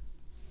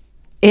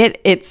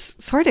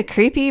sort of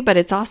creepy, but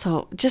it's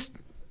also just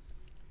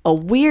a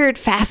weird,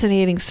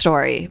 fascinating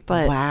story.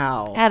 But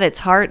wow. At its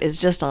heart is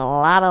just a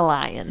lot of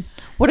lying.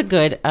 What a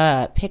good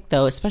pick,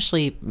 though,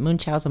 especially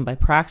Munchausen by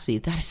proxy.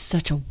 That is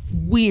such a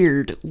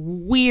weird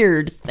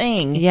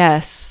thing.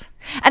 Yes.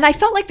 And I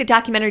felt like the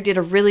documentary did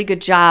a really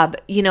good job.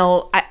 You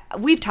know,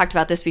 we've talked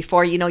about this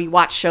before. You know, you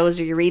watch shows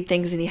or you read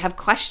things and you have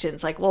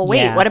questions like, well,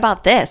 wait, what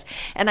about this?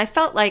 And I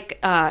felt like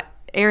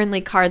Aaron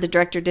Lee Carr, the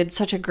director, did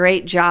such a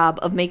great job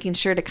of making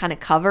sure to kind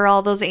of cover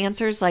all those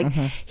answers. Like,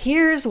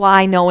 here's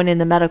why no one in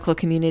the medical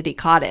community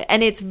caught it.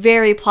 And it's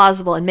very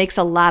plausible and makes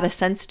a lot of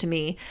sense to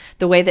me,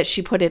 the way that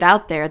she put it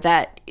out there,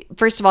 that,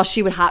 first of all,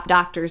 she would hop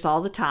doctors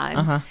all the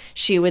time.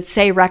 She would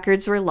say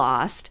records were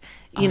lost.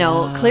 You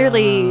know,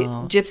 clearly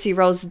Gypsy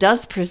Rose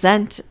does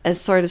present as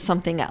sort of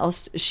something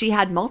else. She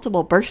had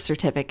multiple birth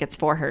certificates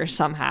for her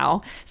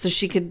somehow, so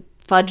she could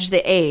fudge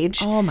the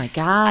age. Oh my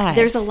God.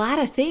 There's a lot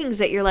of things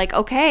that you're like,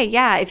 okay,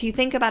 yeah, if you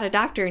think about a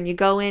doctor and you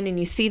go in and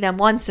you see them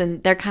once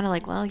and they're kind of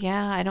like, well,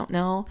 yeah, I don't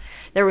know.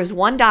 There was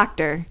one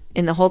doctor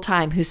in the whole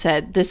time who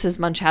said, this is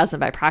Munchausen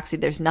by proxy.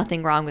 There's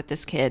nothing wrong with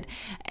this kid.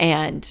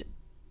 And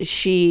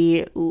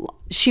she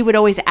would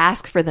always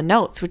ask for the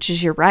notes, which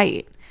is, you're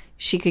right.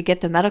 She could get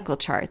the medical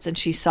charts, and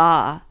she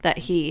saw that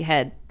he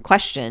had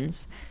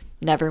questions,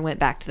 never went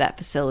back to that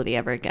facility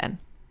ever again.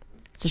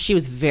 So she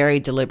was very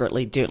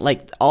deliberately doing,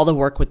 like, all the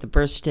work with the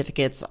birth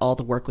certificates, all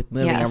the work with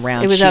moving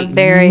around. It was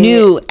she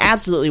knew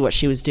absolutely what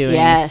she was doing.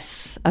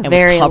 Yes, a and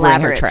very was covering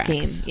her elaborate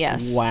tracks. scheme.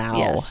 Yes, Wow.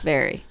 Yes,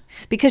 very.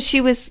 because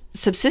she was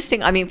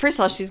subsisting. I mean, first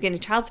of all, she's getting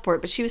child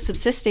support, but she was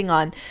subsisting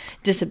on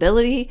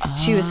disability.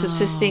 She was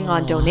subsisting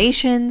on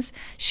donations.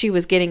 She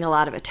was getting a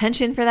lot of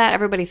attention for that.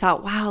 Everybody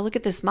thought, wow, look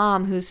at this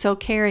mom who's so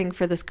caring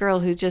for this girl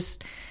who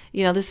just,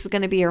 this is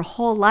going to be her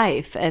whole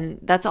life. And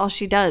that's all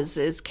she does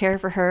is care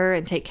for her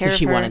and take care of her. So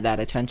she wanted that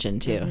attention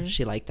too.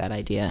 She liked that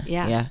idea.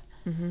 Yeah.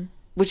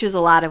 Which is a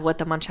lot of what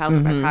the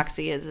Munchausen by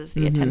proxy is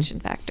the attention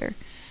factor.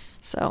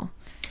 So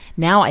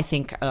now I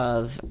think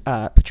of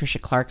Patricia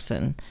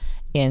Clarkson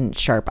in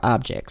Sharp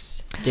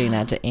Objects doing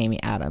that to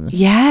Amy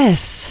Adams. Yes.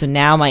 So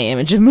now my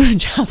image of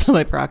Munchausen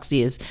by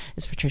proxy is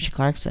Patricia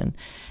Clarkson.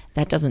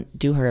 That doesn't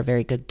do her a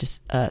very good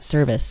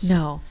service.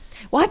 No.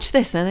 Watch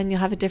this, and then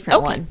you'll have a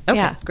different one. Okay,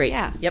 yeah. Great.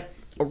 Yeah. Yep.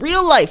 A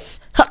real life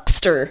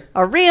huckster.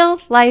 A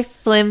real life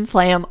flim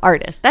flam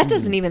artist. That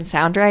doesn't even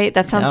sound right.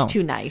 That sounds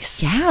too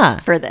nice. Yeah.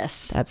 For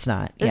this. That's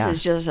not. This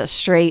is just a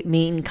straight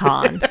mean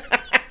con.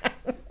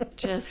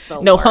 Just the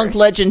no worst. hunk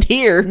legend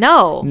here.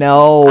 No.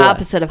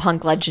 Opposite of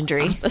hunk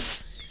legendary.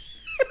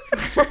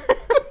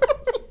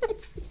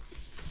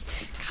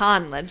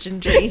 Con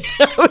legendary.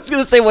 I was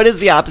going to say, what is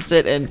the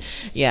opposite? And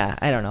yeah,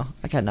 I don't know.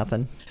 I got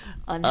nothing.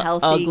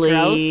 Unhealthy, ugly.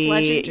 gross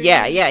legendary.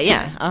 Yeah.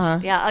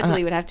 Yeah,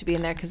 ugly would have to be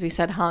in there because we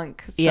said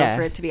hunk. So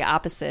for it to be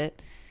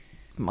opposite.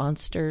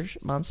 Monstrous.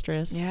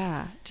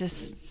 Yeah,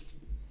 just.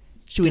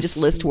 Should we just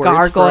list words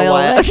gargoyle for a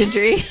while?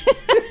 Legendary.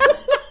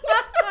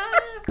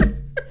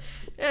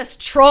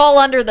 Just troll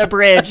under the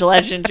bridge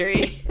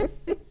legendary.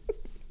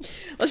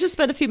 Let's just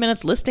spend a few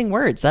minutes listing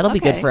words. That'll be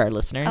good for our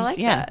listeners. I like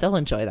that. They'll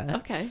enjoy that.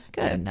 Okay,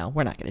 good. No,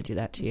 we're not going to do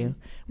that to you.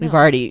 We've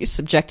already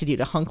subjected you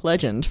to hunk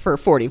legend for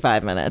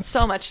 45 minutes.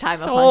 So much time.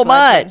 So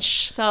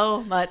much.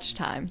 So much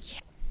time.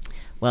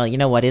 Well, you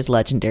know what is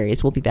legendary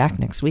is we'll be back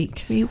next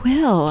week. We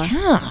will.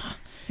 Yeah.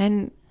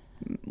 And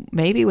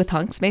maybe with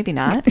hunks, maybe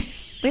not.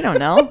 We don't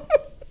know.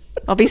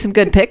 There'll be some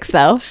good picks,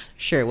 though.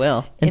 Sure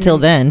will. Until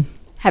then.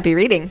 Happy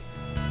reading.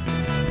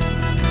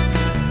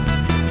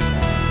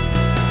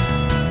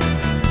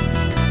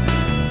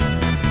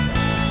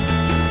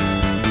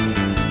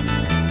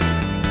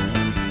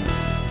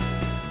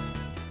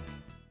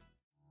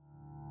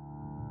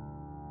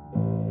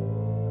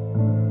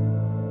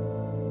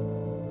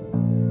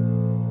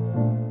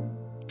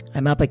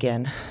 I'm up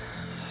again.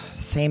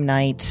 Same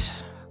night,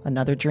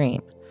 another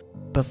dream.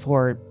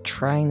 Before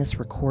trying this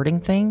recording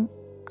thing,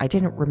 I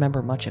didn't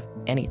remember much of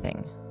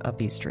anything of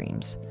these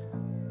dreams.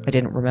 I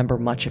didn't remember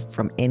much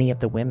from any of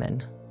the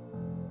women.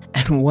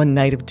 And one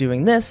night of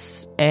doing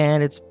this,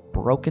 and it's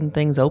broken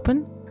things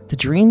open. The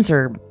dreams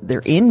they're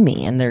in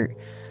me, and they're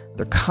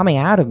coming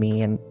out of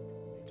me, and...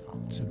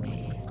 Talk to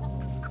me.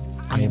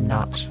 I am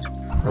not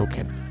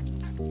broken.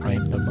 I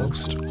am the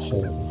most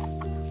whole,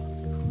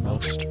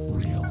 most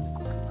real.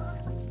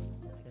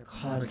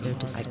 Cause their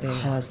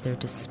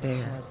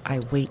despair. I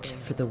wait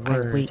for the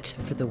word. Witch.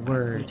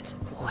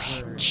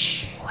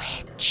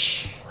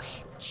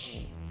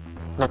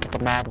 Look at the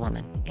mad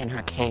woman in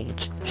her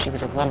cage. She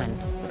was a woman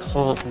with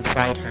holes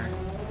inside her.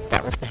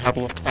 That was the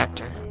heaviest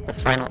factor, the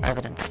final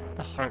evidence,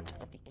 the heart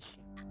of the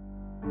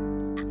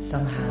issue.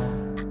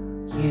 Somehow,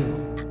 you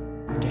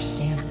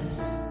understand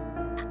this.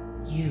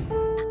 You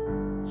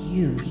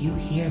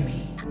hear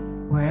me.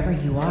 Wherever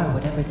you are,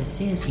 whatever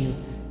this is, you...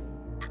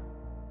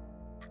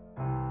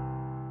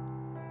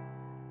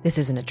 This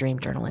isn't a dream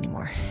journal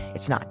anymore.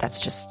 It's not. It's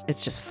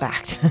just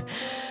fact.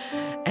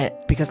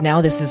 Because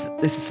now this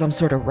is some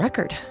sort of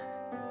record.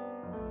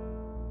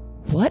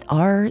 What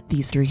are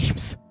these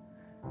dreams?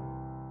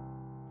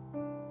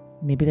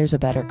 Maybe there's a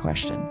better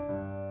question.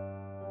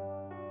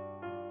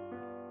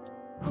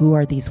 Who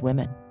are these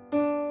women?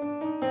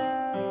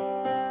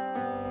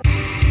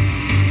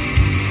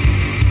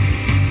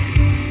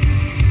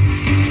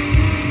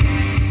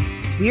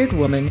 Weird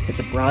Woman is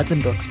a Broads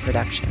and Books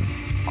production.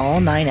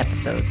 All 9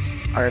 episodes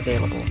are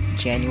available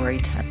January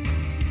 10th.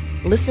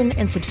 Listen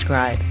and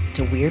subscribe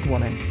to Weird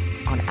Woman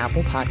on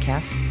Apple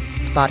Podcasts,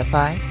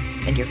 Spotify,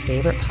 and your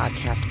favorite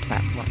podcast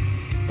platform.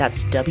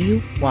 That's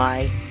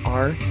WYRD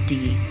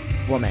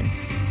Woman,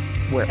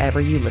 wherever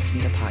you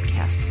listen to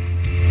podcasts.